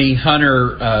County.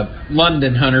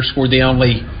 London Hunter scored the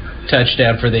only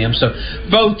touchdown for them. So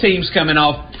both teams coming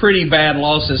off pretty bad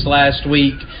losses last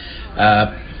week.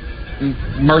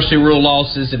 Mercy rule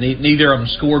losses, and neither of them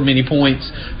scored many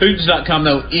points. Hootens.com,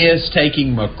 though, is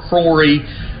taking McCrory.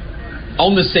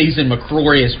 On the season,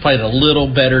 McCrory has played a little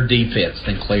better defense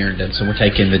than Clarendon, so we're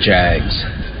taking the Jags.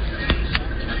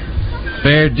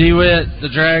 Bear, DeWitt, the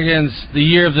Dragons, the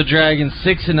year of the Dragons,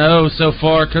 6-0 so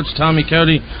far. Coach Tommy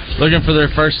Cody looking for their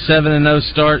first 7-0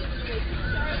 start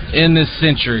in this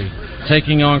century.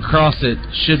 Taking on Crossett.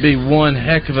 Should be one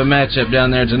heck of a matchup down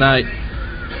there tonight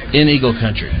in Eagle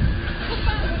Country.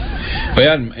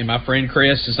 Well, and my friend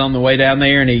Chris is on the way down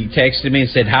there, and he texted me and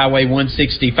said Highway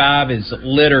 165 is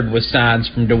littered with signs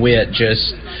from DeWitt.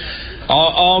 Just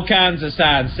all kinds of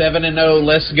signs. 7-0,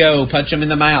 let's go, punch them in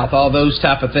the mouth, all those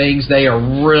type of things. They are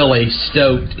really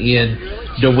stoked in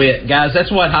DeWitt. Guys, that's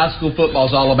what high school football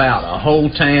is all about, a whole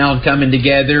town coming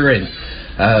together, and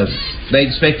they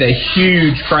expect a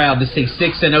huge crowd to see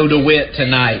 6-0 DeWitt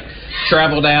tonight.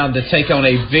 Travel down to take on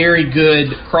a very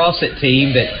good Crossett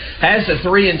team that has a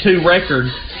 3-2 record,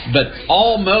 but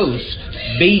almost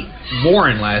beat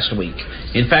Warren last week.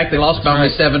 In fact, they lost by only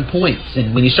 7 points.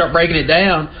 And when you start breaking it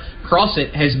down,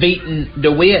 Crossett has beaten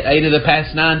DeWitt 8 of the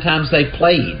past 9 times they've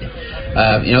played.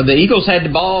 The Eagles had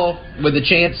the ball with a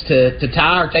chance to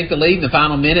tie or take the lead in the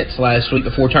final minutes last week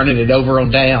before turning it over on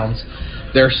downs.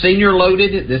 They're senior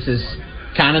loaded. This is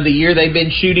kind of the year they've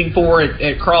been shooting for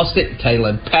at CrossFit.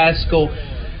 Talon Pascal,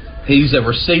 he's a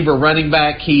receiver running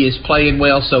back. He is playing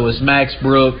well. So is Max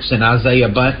Brooks and Isaiah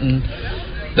Bunton.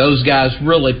 Those guys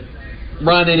really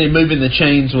running and moving the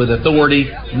chains with authority.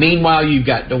 Meanwhile, you've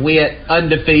got DeWitt,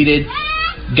 undefeated,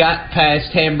 got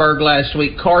past Hamburg last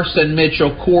week. Carson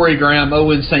Mitchell, Corey Graham,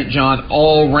 Owen St. John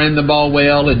all ran the ball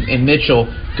well, and Mitchell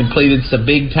completed some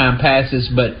big-time passes.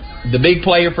 But the big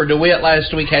player for DeWitt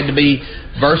last week had to be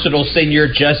versatile senior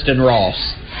Justin Ross.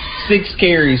 6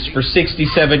 carries for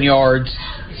 67 yards,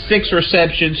 6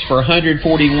 receptions for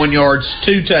 141 yards,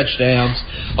 2 touchdowns.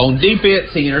 On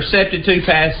defense, he intercepted 2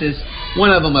 passes, one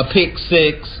of them a pick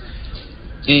 6.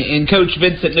 And Coach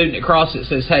Vincent Newton at CrossFit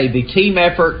says, hey, the team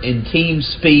effort and team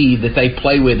speed that they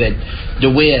play with at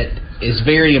DeWitt is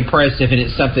very impressive, and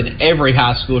it's something every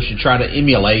high school should try to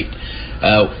emulate,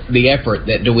 the effort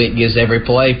that DeWitt gives every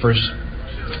play.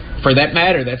 For that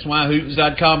matter, that's why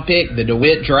Hootens.com picked the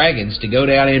DeWitt Dragons to go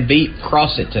down and beat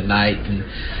CrossFit tonight,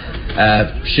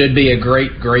 and should be a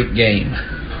great, great game.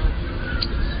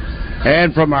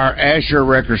 And from our Asher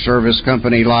Record Service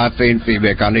Company live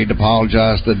feedback, I need to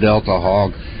apologize to Delta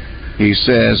Hog. He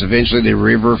says eventually the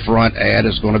riverfront ad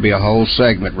is going to be a whole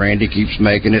segment. Randy keeps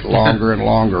making it longer and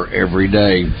longer every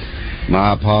day.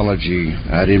 My apology.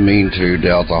 I didn't mean to,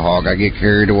 Delta Hog. I get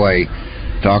carried away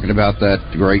talking about that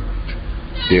great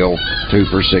deal, 2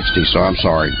 for $60. So I'm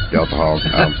sorry, Delta Hog.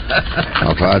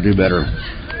 I'll try to do better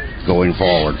going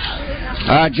forward.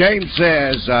 James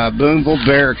says, Boonville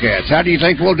Bearcats. How do you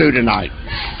think we'll do tonight?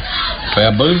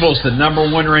 Well, Boonville's the number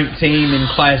 1 ranked team in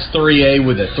Class 3A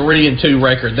with a 3-2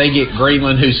 record. They get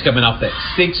Greenland, who's coming off that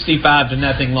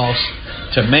 65-0 loss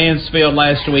to Mansfield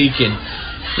last week. And,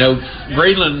 you know,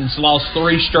 Greenland's lost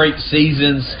 3 straight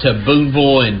seasons to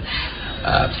Boonville, and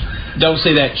don't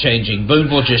see that changing.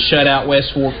 Boonville just shut out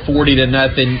West Fork 40-0.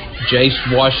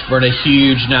 Jace Washburn, a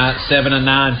huge night,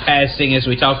 7-9 passing, as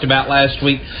we talked about last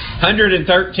week.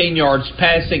 113 yards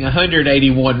passing,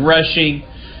 181 rushing.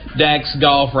 Dax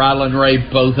Goff, Ryland Ray,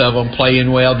 both of them playing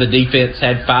well. The defense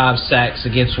had 5 sacks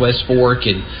against West Fork,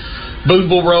 and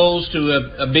Boonville rolls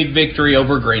to a big victory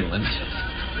over Greenland.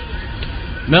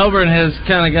 Melbourne has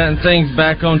kind of gotten things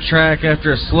back on track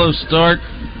after a slow start.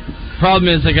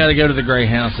 Problem is they got to go to the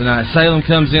Greyhounds tonight. Salem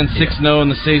comes in 6-0 in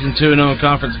the season, 2-0 in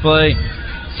conference play.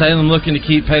 Salem looking to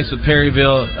keep pace with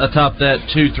Perryville atop that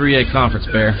 2-3A conference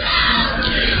pair.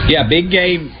 Yeah, big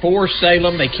game for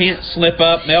Salem. They can't slip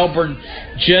up. Melbourne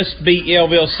just beat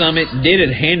Yellville Summit, did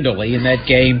it handily in that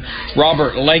game.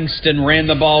 Robert Langston ran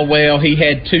the ball well. He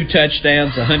had 2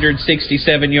 touchdowns,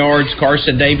 167 yards.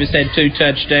 Carson Davis had 2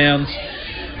 touchdowns.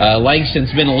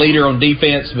 Langston's been a leader on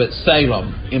defense, but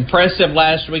Salem, impressive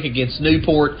last week against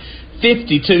Newport,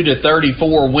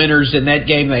 52-34 winners in that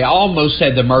game. They almost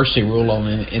had the mercy rule on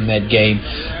in that game.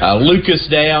 Lucas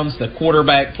Downs, the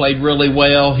quarterback, played really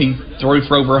well. He threw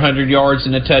for over 100 yards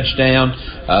and a touchdown.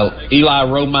 Eli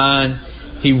Romine,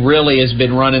 he really has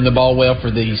been running the ball well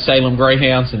for the Salem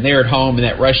Greyhounds, and they're at home, and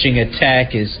that rushing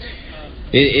attack is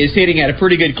hitting at a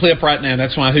pretty good clip right now.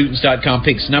 That's why Hootens.com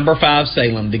picks number 5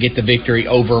 Salem to get the victory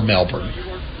over Melbourne.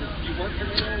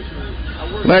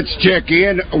 Let's check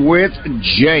in with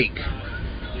Jake.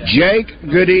 Jake,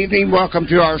 good evening. Welcome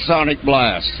to our Sonic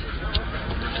Blast.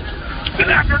 Good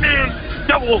afternoon,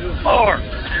 Double R.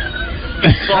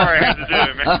 Sorry, I had to do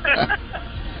it, man.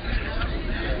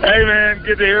 Hey, man,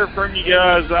 good to hear from you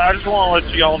guys. I just want to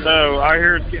let you all know, I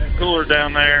hear it's getting cooler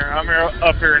down there. I'm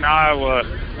up here in Iowa.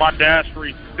 My dash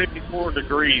reads 54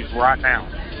 degrees right now.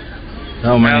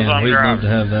 Oh, man, we'd love to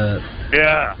have that.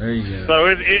 Yeah. There you go. So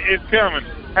it's coming.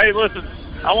 Hey, listen,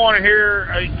 I want to hear,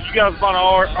 you guys might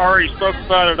have already spoke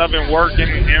about it. I've been working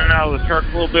in and out of the truck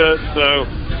a little bit, so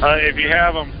if you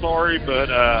have, I'm sorry, but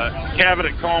Cabot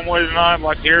at Conway tonight, I'd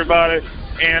like to hear about it.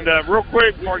 And real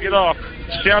quick, before I get off,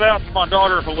 shout out to my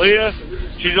daughter, Halia.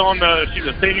 She's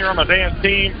a senior on the dance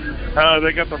team.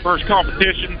 They got their first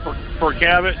competition for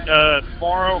Cabot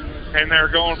tomorrow, and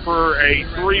they're going for a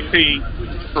 3-peat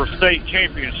for state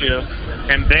championship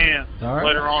and dance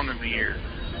later on in the year.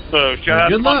 So shout out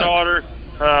to my daughter.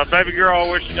 Baby girl,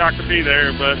 I wish I could be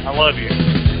there, but I love you.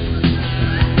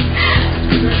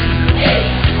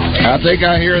 I think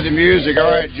I hear the music.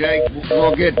 All right, Jake,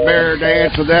 we'll get Bear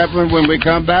Dance with that one when we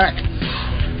come back.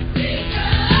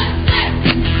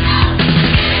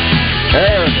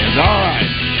 There it is. All right.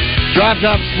 Drive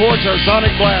Time Sports, our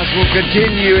Sonic Blast will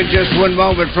continue in just one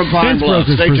moment from Pine Bluff.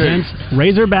 Stay tuned.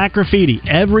 Razorback Graffiti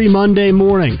every Monday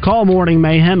morning. Call Morning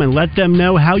Mayhem and let them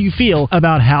know how you feel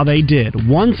about how they did.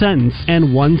 One sentence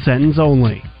and one sentence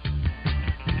only.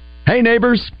 Hey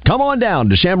neighbors, come on down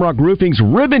to Shamrock Roofing's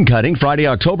ribbon cutting Friday,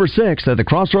 October 6th at the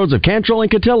crossroads of Cantrell and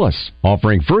Catillus,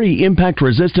 offering free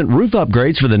impact-resistant roof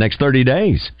upgrades for the next 30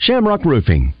 days. Shamrock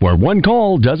Roofing, where one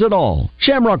call does it all.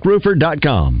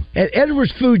 ShamrockRoofer.com. At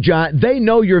Edwards Food Giant, they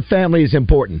know your family is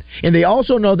important, and they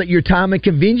also know that your time and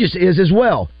convenience is as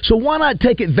well. So why not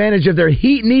take advantage of their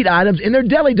heat and eat items in their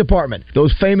deli department?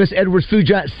 Those famous Edwards Food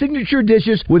Giant signature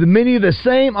dishes with many of the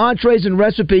same entrees and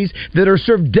recipes that are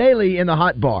served daily in the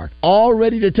hot bar, all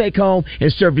ready to take home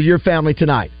and serve to your family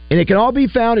tonight. And it can all be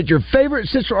found at your favorite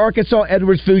Central Arkansas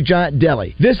Edwards Food Giant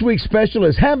deli. This week's special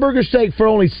is hamburger steak for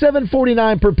only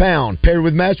 $7.49 per pound, paired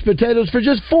with mashed potatoes for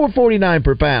just $4.49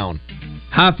 per pound.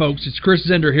 Hi folks, it's Chris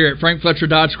Zender here at Frank Fletcher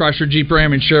Dodge Chrysler Jeep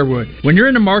Ram in Sherwood. When you're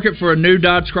in the market for a new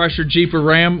Dodge Chrysler Jeep or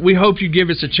Ram, we hope you give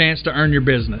us a chance to earn your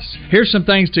business. Here's some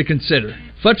things to consider.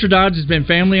 Fletcher Dodge has been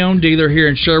family-owned dealer here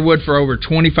in Sherwood for over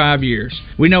 25 years.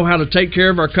 We know how to take care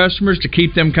of our customers to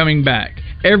keep them coming back.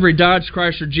 Every Dodge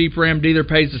Chrysler Jeep Ram dealer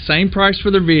pays the same price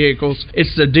for their vehicles.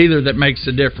 It's the dealer that makes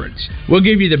the difference. We'll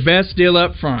give you the best deal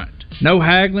up front. No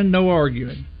haggling, no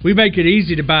arguing. We make it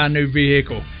easy to buy a new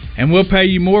vehicle, and we'll pay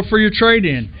you more for your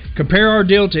trade-in. Compare our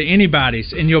deal to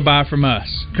anybody's, and you'll buy from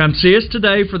us. Come see us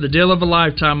today for the deal of a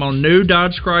lifetime on new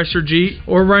Dodge Chrysler Jeep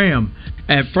or Ram.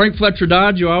 At Frank Fletcher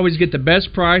Dodge, you'll always get the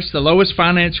best price, the lowest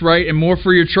finance rate, and more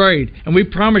for your trade. And we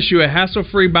promise you a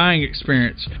hassle-free buying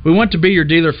experience. We want to be your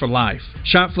dealer for life.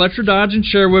 Shop Fletcher Dodge in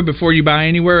Sherwood before you buy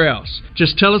anywhere else.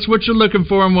 Just tell us what you're looking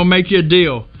for and we'll make you a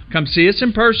deal. Come see us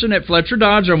in person at Fletcher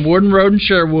Dodge on Warden Road in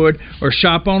Sherwood or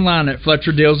shop online at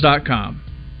FletcherDeals.com.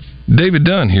 David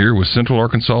Dunn here with Central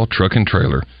Arkansas Truck and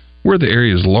Trailer. We're the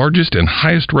area's largest and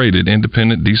highest-rated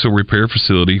independent diesel repair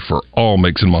facility for all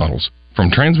makes and models, from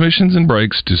transmissions and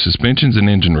brakes to suspensions and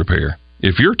engine repair.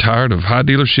 If you're tired of high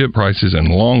dealership prices and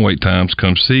long wait times,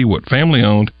 come see what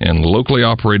family-owned and locally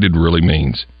operated really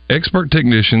means. Expert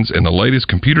technicians and the latest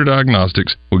computer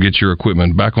diagnostics will get your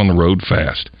equipment back on the road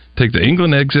fast. Take the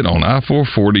England exit on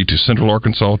I-440 to Central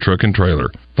Arkansas Truck and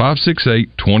Trailer.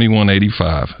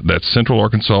 568-2185. That's Central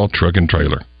Arkansas Truck and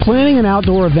Trailer. Planning an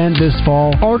outdoor event this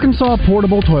fall? Arkansas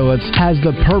Portable Toilets has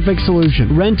the perfect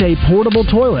solution. Rent a portable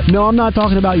toilet. No, I'm not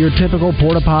talking about your typical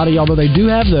porta potty, although they do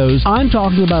have those. I'm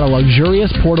talking about a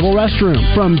luxurious portable restroom.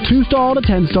 From 2-stall to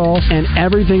 10-stall and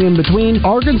everything in between,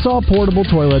 Arkansas Portable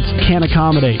Toilets can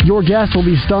accommodate. Your guests will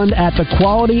be stunned at the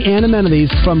quality and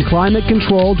amenities, from climate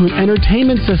control to an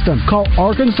entertainment system. Call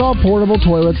Arkansas Portable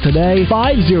Toilets today,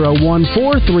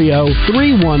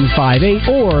 501-430-3158,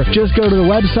 or just go to the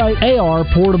website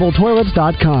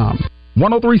arportabletoilets.com.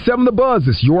 103.7 The Buzz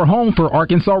is your home for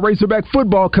Arkansas Razorback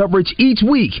football coverage each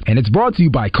week, and it's brought to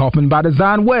you by Kaufman by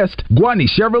Design West, Gwatney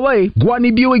Chevrolet,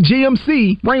 Gwatney Buick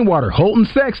GMC, Rainwater Holton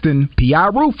Sexton, PI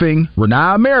Roofing,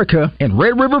 Renai America, and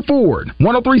Red River Ford.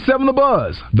 103.7 The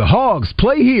Buzz. The Hogs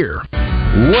play here.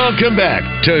 Welcome back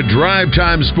to Drive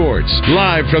Time Sports,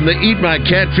 live from the Eat My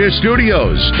Catfish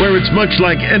studios, where it's much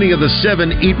like any of the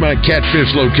 7 Eat My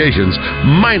Catfish locations,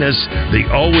 minus the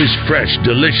always fresh,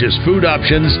 delicious food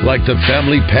options like the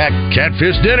family pack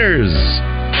catfish dinners.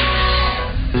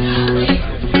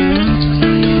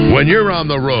 When you're on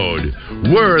the road,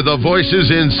 we're the voices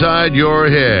inside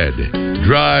your head.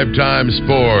 Drive Time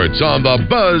Sports on the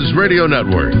Buzz Radio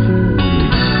Network.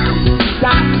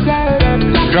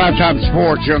 Drive Time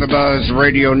Sports here on the Buzz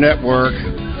Radio Network.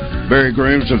 Barry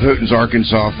Grooms of Hooten's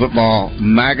Arkansas Football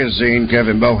Magazine,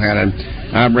 Kevin Bohannon.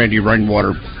 I'm Randy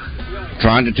Rainwater.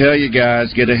 Trying to tell you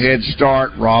guys, get a head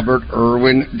start. Robert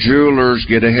Irwin Jewelers,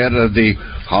 get ahead of the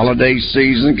holiday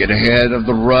season, get ahead of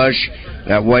the rush.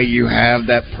 That way you have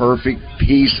that perfect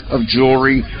piece of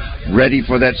jewelry ready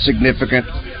for that significant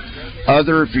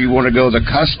other. If you want to go the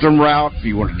custom route, if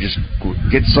you want to just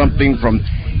get something from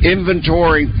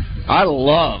inventory, I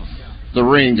love the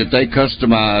ring that they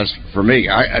customized for me.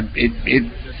 I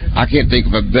can't think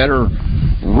of a better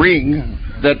ring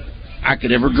that I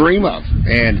could ever dream of.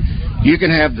 And you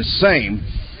can have the same.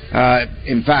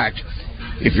 In fact,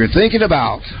 if you're thinking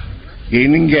about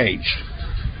getting engaged,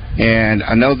 and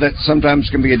I know that sometimes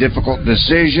can be a difficult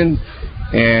decision,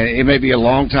 and it may be a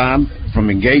long time from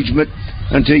engagement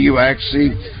until you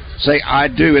actually say, I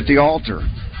do at the altar.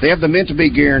 They have the meant-to-be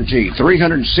guarantee,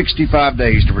 365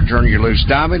 days to return your loose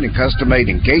diamond and custom-made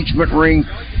engagement ring,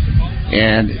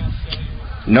 and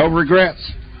no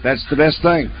regrets. That's the best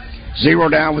thing. 0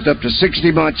 down with up to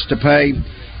 60 months to pay,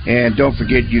 and don't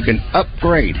forget you can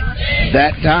upgrade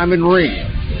that diamond ring,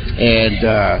 and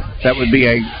that would be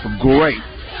a great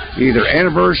either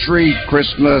anniversary,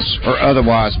 Christmas, or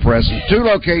otherwise present. 2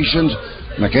 locations,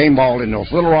 McCain Mall in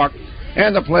North Little Rock,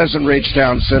 and the Pleasant Ridge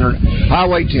Town Center,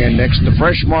 Highway 10, next to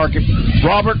Fresh Market.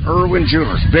 Robert Irwin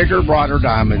Jewelers. Bigger, brighter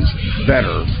diamonds,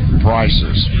 better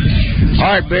prices.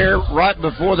 All right, Bear, right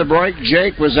before the break,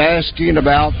 Jake was asking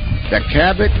about the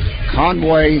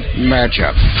Cabot-Conway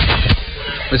matchup.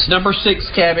 It's number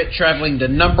 6 Cabot traveling to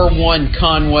number 1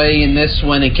 Conway in this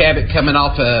one, and Cabot coming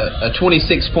off a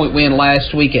 26-point win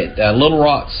last week at Little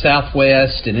Rock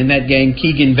Southwest, and in that game,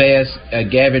 Keegan Vest,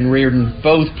 Gavin Reardon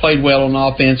both played well on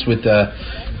offense with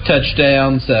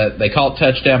touchdowns. They caught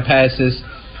touchdown passes.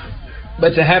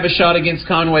 But to have a shot against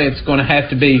Conway, it's going to have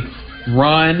to be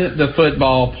run the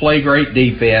football, play great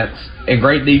defense, and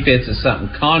great defense is something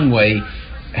Conway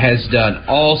has done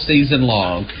all season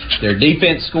long. Their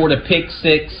defense scored a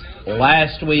pick-6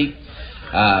 last week.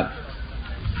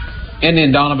 And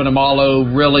then Donovan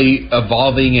Amalo really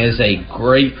evolving as a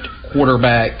great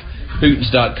quarterback.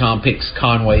 Hootens.com picks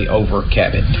Conway over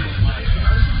Cabot.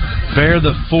 Bear,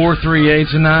 the 4-3-A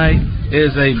tonight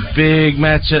is a big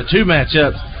matchup. 2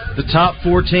 matchups. The top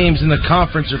 4 teams in the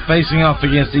conference are facing off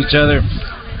against each other.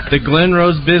 The Glen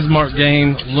Rose Bismarck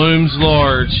game looms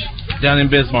large down in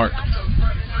Bismarck.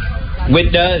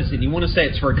 It does, and you want to say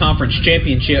it's for a conference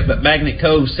championship, but Magnet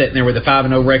Cove's sitting there with a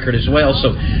 5-0 record as well.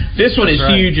 So this one is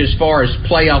huge as far as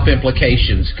playoff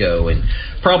implications go, and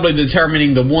probably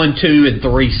determining the 1, 2, and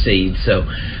 3 seeds. So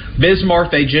Bismarck,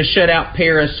 they just shut out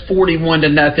Paris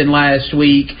 41-0 last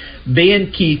week.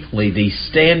 Ben Keithley, the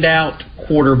standout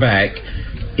quarterback,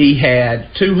 he had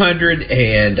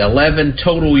 211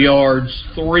 total yards,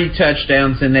 3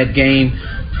 touchdowns in that game.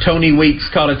 Tony Weeks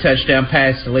caught a touchdown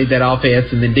pass to lead that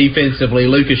offense, and then defensively,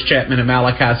 Lucas Chapman and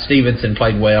Malachi Stevenson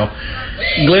played well.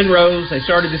 Glen Rose, they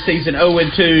started the season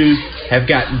 0-2, have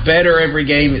gotten better every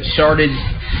game. It started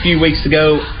a few weeks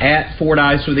ago at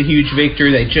Fordyce with a huge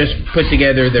victory. They just put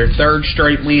together their 3rd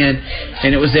straight win,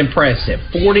 and it was impressive.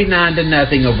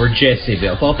 49-0 over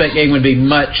Jesseville. Thought that game would be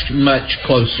much, much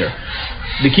closer.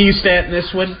 The key stat in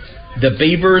this one, the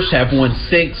Beavers have won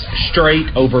 6 straight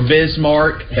over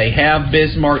Bismarck. They have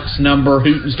Bismarck's number.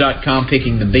 Hootens.com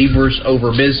picking the Beavers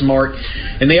over Bismarck.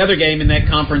 And the other game in that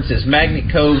conference is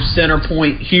Magnet Cove Center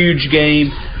Point. Huge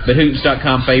game, but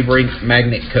Hootens.com favoring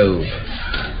Magnet Cove.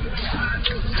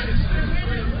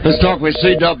 Let's talk with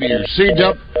CW.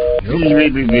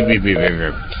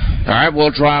 All right,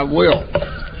 we'll try Will.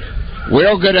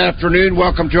 Will, good afternoon.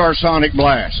 Welcome to our Sonic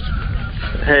Blast.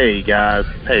 Hey, guys.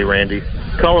 Hey, Randy.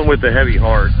 Calling with a heavy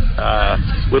heart.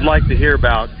 Would like to hear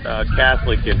about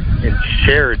Catholic in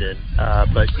Sheridan.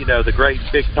 But, you know, the great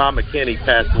Big Tom McKinney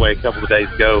passed away a couple of days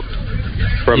ago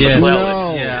from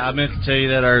McClellan. Yeah, I meant to tell you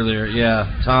that earlier. Yeah,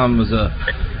 Tom was a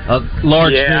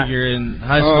large figure in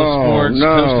high school sports.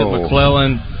 Coached at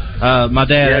McClellan. My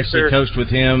dad actually coached with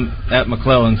him at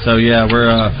McClellan. So, yeah,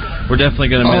 we're definitely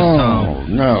going to miss Tom. Oh,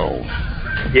 no.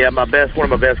 Yeah, one of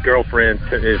my best girlfriends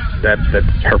is that's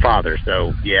her father.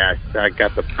 So yeah, I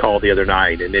got the call the other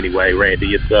night. And anyway,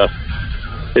 Randy, it's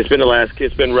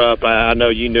been rough. I know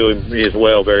you knew him as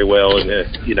well, very well, and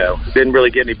you know, didn't really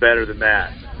get any better than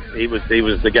that. He was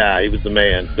the guy. He was the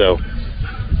man. So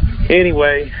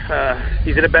anyway,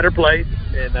 he's in a better place,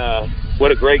 and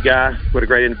what a great guy, what a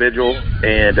great individual,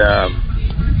 and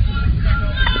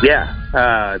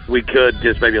we could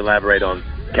just maybe elaborate on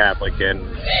Catholic and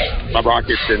my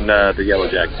Rockets and the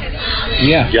Yellow Jackets.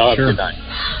 Yeah, y'all have sure. a good night.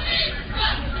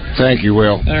 Thank you,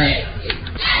 Will.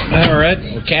 All right.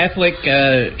 Well, Catholic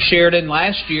Sheridan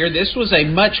last year, this was a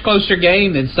much closer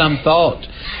game than some thought.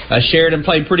 Sheridan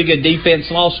played pretty good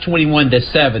defense, lost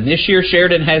 21-7. This year,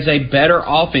 Sheridan has a better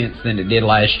offense than it did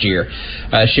last year.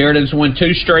 Sheridan's won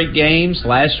 2 straight games.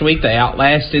 Last week, they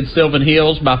outlasted Sylvan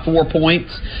Hills by 4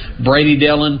 points. Brady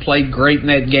Dillon played great in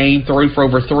that game, threw for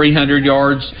over 300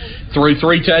 yards, threw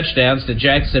 3 touchdowns to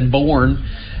Jackson Bourne.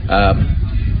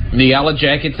 The Yellow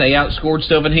Jackets, they outscored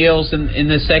Sylvan Hills in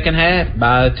the second half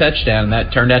by a touchdown, and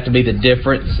that turned out to be the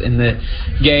difference in the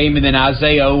game. And then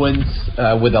Isaiah Owens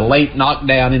with a late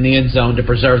knockdown in the end zone to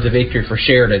preserve the victory for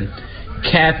Sheridan.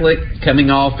 Catholic coming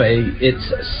off its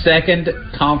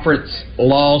 2nd conference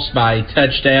loss by a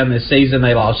touchdown this season.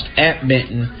 They lost at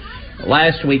Benton,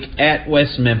 last week at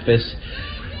West Memphis.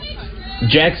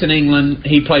 Jackson England,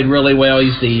 he played really well.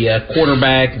 He's the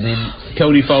quarterback, and then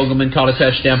Cody Fogelman caught a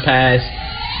touchdown pass.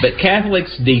 But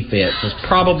Catholic's defense is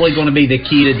probably going to be the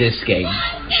key to this game.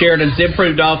 Sheridan's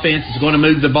improved offense is going to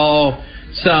move the ball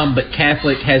some, but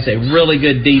Catholic has a really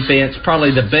good defense, probably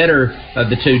the better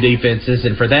of the 2 defenses,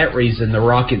 and for that reason, the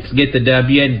Rockets get the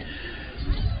W, and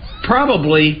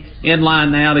probably in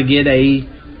line now to get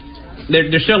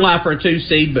they're still in line for a 2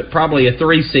 seed, but probably a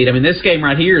 3 seed. I mean, this game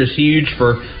right here is huge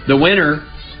for the winner,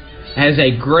 has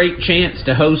a great chance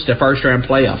to host a first-round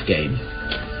playoff game.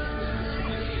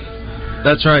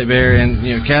 That's right, Barry.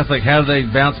 And Catholic, how do they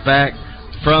bounce back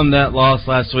from that loss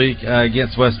last week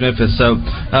against West Memphis? So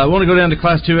I want to go down to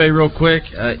Class 2A real quick.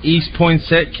 East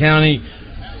Poinsett County,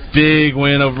 big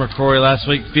win over McCrory last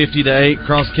week, 50-8.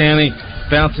 Cross County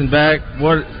bouncing back.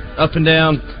 What up and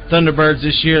down Thunderbirds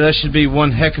this year? That should be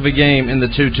one heck of a game in the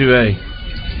 2A.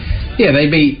 Yeah,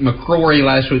 they beat McCrory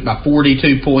last week by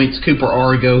 42 points. Cooper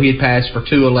Argo, he had passed for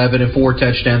 211 and 4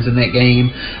 touchdowns in that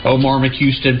game. Omar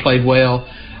McHouston played well.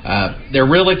 They're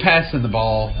really passing the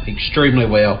ball extremely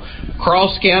well.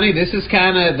 Cross County, this is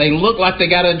kind of, they look like they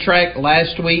got on track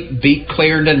last week, beat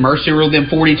Clarendon, Mercy ruled them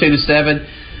 42-7.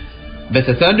 But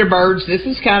the Thunderbirds, this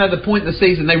is kind of the point in the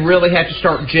season they really have to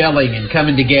start gelling and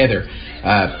coming together.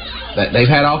 They've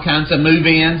had all kinds of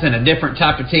move-ins and a different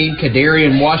type of team.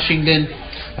 Kadarian Washington,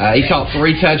 he caught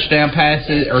 3 passes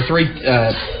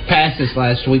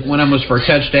last week. One of them was for a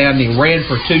touchdown, and he ran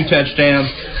for 2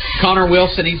 touchdowns. Connor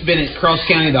Wilson, he's been at Cross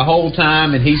County the whole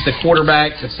time, and he's the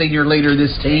quarterback, the senior leader of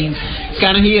this team. It's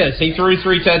kind of his. He threw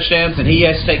 3 touchdowns, and he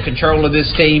has to take control of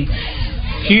this team.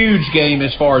 Huge game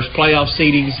as far as playoff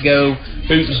seedings go.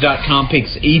 Hootens.com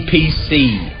picks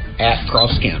EPC at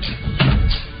Cross County.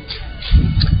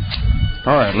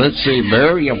 All right, let's see,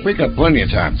 Barry. Yeah, we got plenty of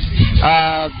time.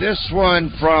 This one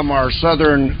from our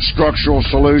Southern Structural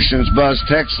Solutions Buzz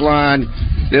text line.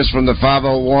 This from the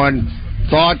 501.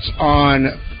 Thoughts on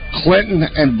Clinton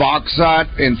and Bauxite,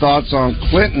 and thoughts on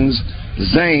Clinton's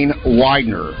Zane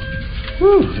Widener.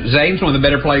 Zane's one of the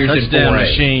better players in 4A. Touchdown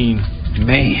machine.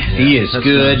 Man, he is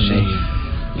good.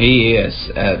 He is.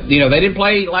 They didn't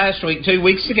play last week. 2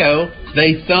 weeks ago,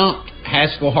 they thumped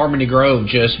Haskell Harmony Grove,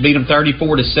 just beat them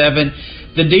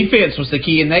 34-7. The defense was the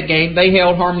key in that game. They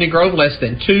held Harmony Grove less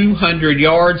than 200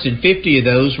 yards, and 50 of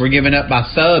those were given up by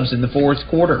subs in the fourth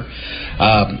quarter.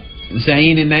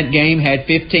 Zane in that game had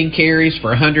 15 carries for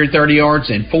 130 yards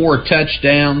and 4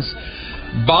 touchdowns.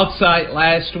 Bauxite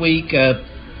last week,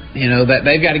 that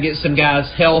they've got to get some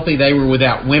guys healthy. They were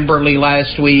without Wimberly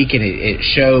last week, and it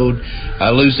showed,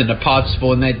 losing to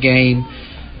Pottsville in that game.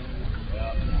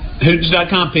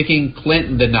 Hootens.com picking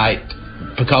Clinton tonight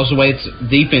because of the way its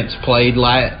defense played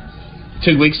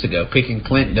 2 weeks ago, picking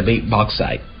Clinton to beat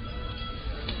Bauxite.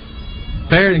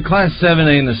 Barrett in Class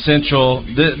 7A in the Central,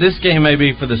 this game may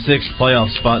be for the 6th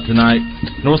playoff spot tonight.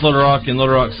 North Little Rock and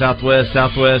Little Rock Southwest.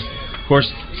 Southwest, of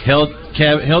course, held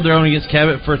their own against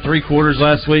Cabot for 3 quarters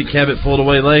last week. Cabot pulled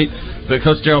away late, but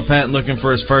Coach Darrell Patton looking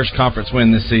for his first conference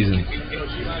win this season.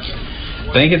 I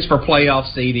think it's for playoff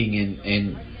seeding,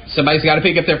 and somebody's got to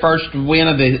pick up their first win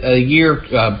of the year,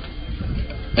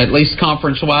 at least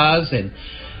conference-wise. And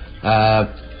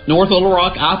North Little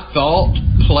Rock, I thought,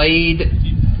 played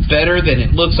better than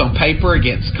it looks on paper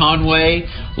against Conway.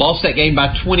 Lost that game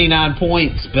by 29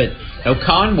 points, but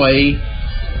Conway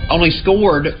only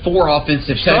scored 4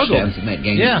 offensive touchdowns in that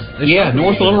game. Yeah,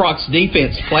 North Little Rock's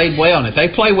defense played well, and if they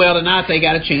play well tonight, they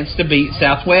got a chance to beat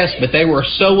Southwest, but they were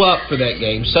so up for that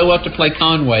game, so up to play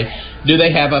Conway. Do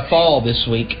they have a fall this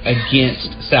week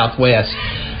against Southwest?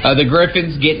 The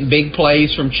Griffins getting big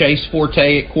plays from Chase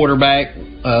Forte at quarterback,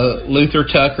 Luther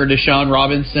Tucker, Deshaun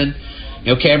Robinson.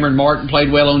 Cameron Martin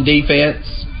played well on defense.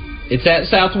 It's at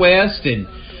Southwest, and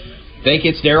I think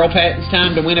it's Darrell Patton's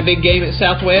time to win a big game at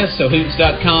Southwest, so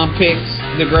Hoots.com picks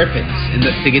the Griffins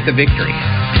to get the victory.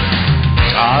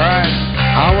 All right.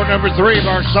 Hour number 3 of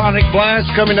our Sonic Blast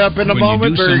coming up in a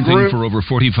moment. When you do something for over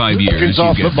 45 years,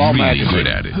 you get really good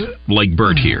at it. Like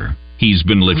Bert here. He's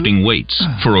been lifting weights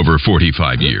for over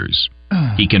 45 years.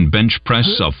 He can bench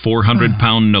press a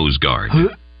 400-pound nose guard,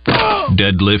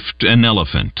 deadlift an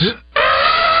elephant,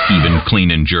 even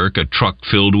clean and jerk a truck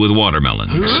filled with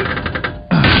watermelons.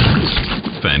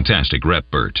 Fantastic rep,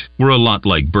 Bert. We're a lot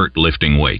like Bert lifting weights.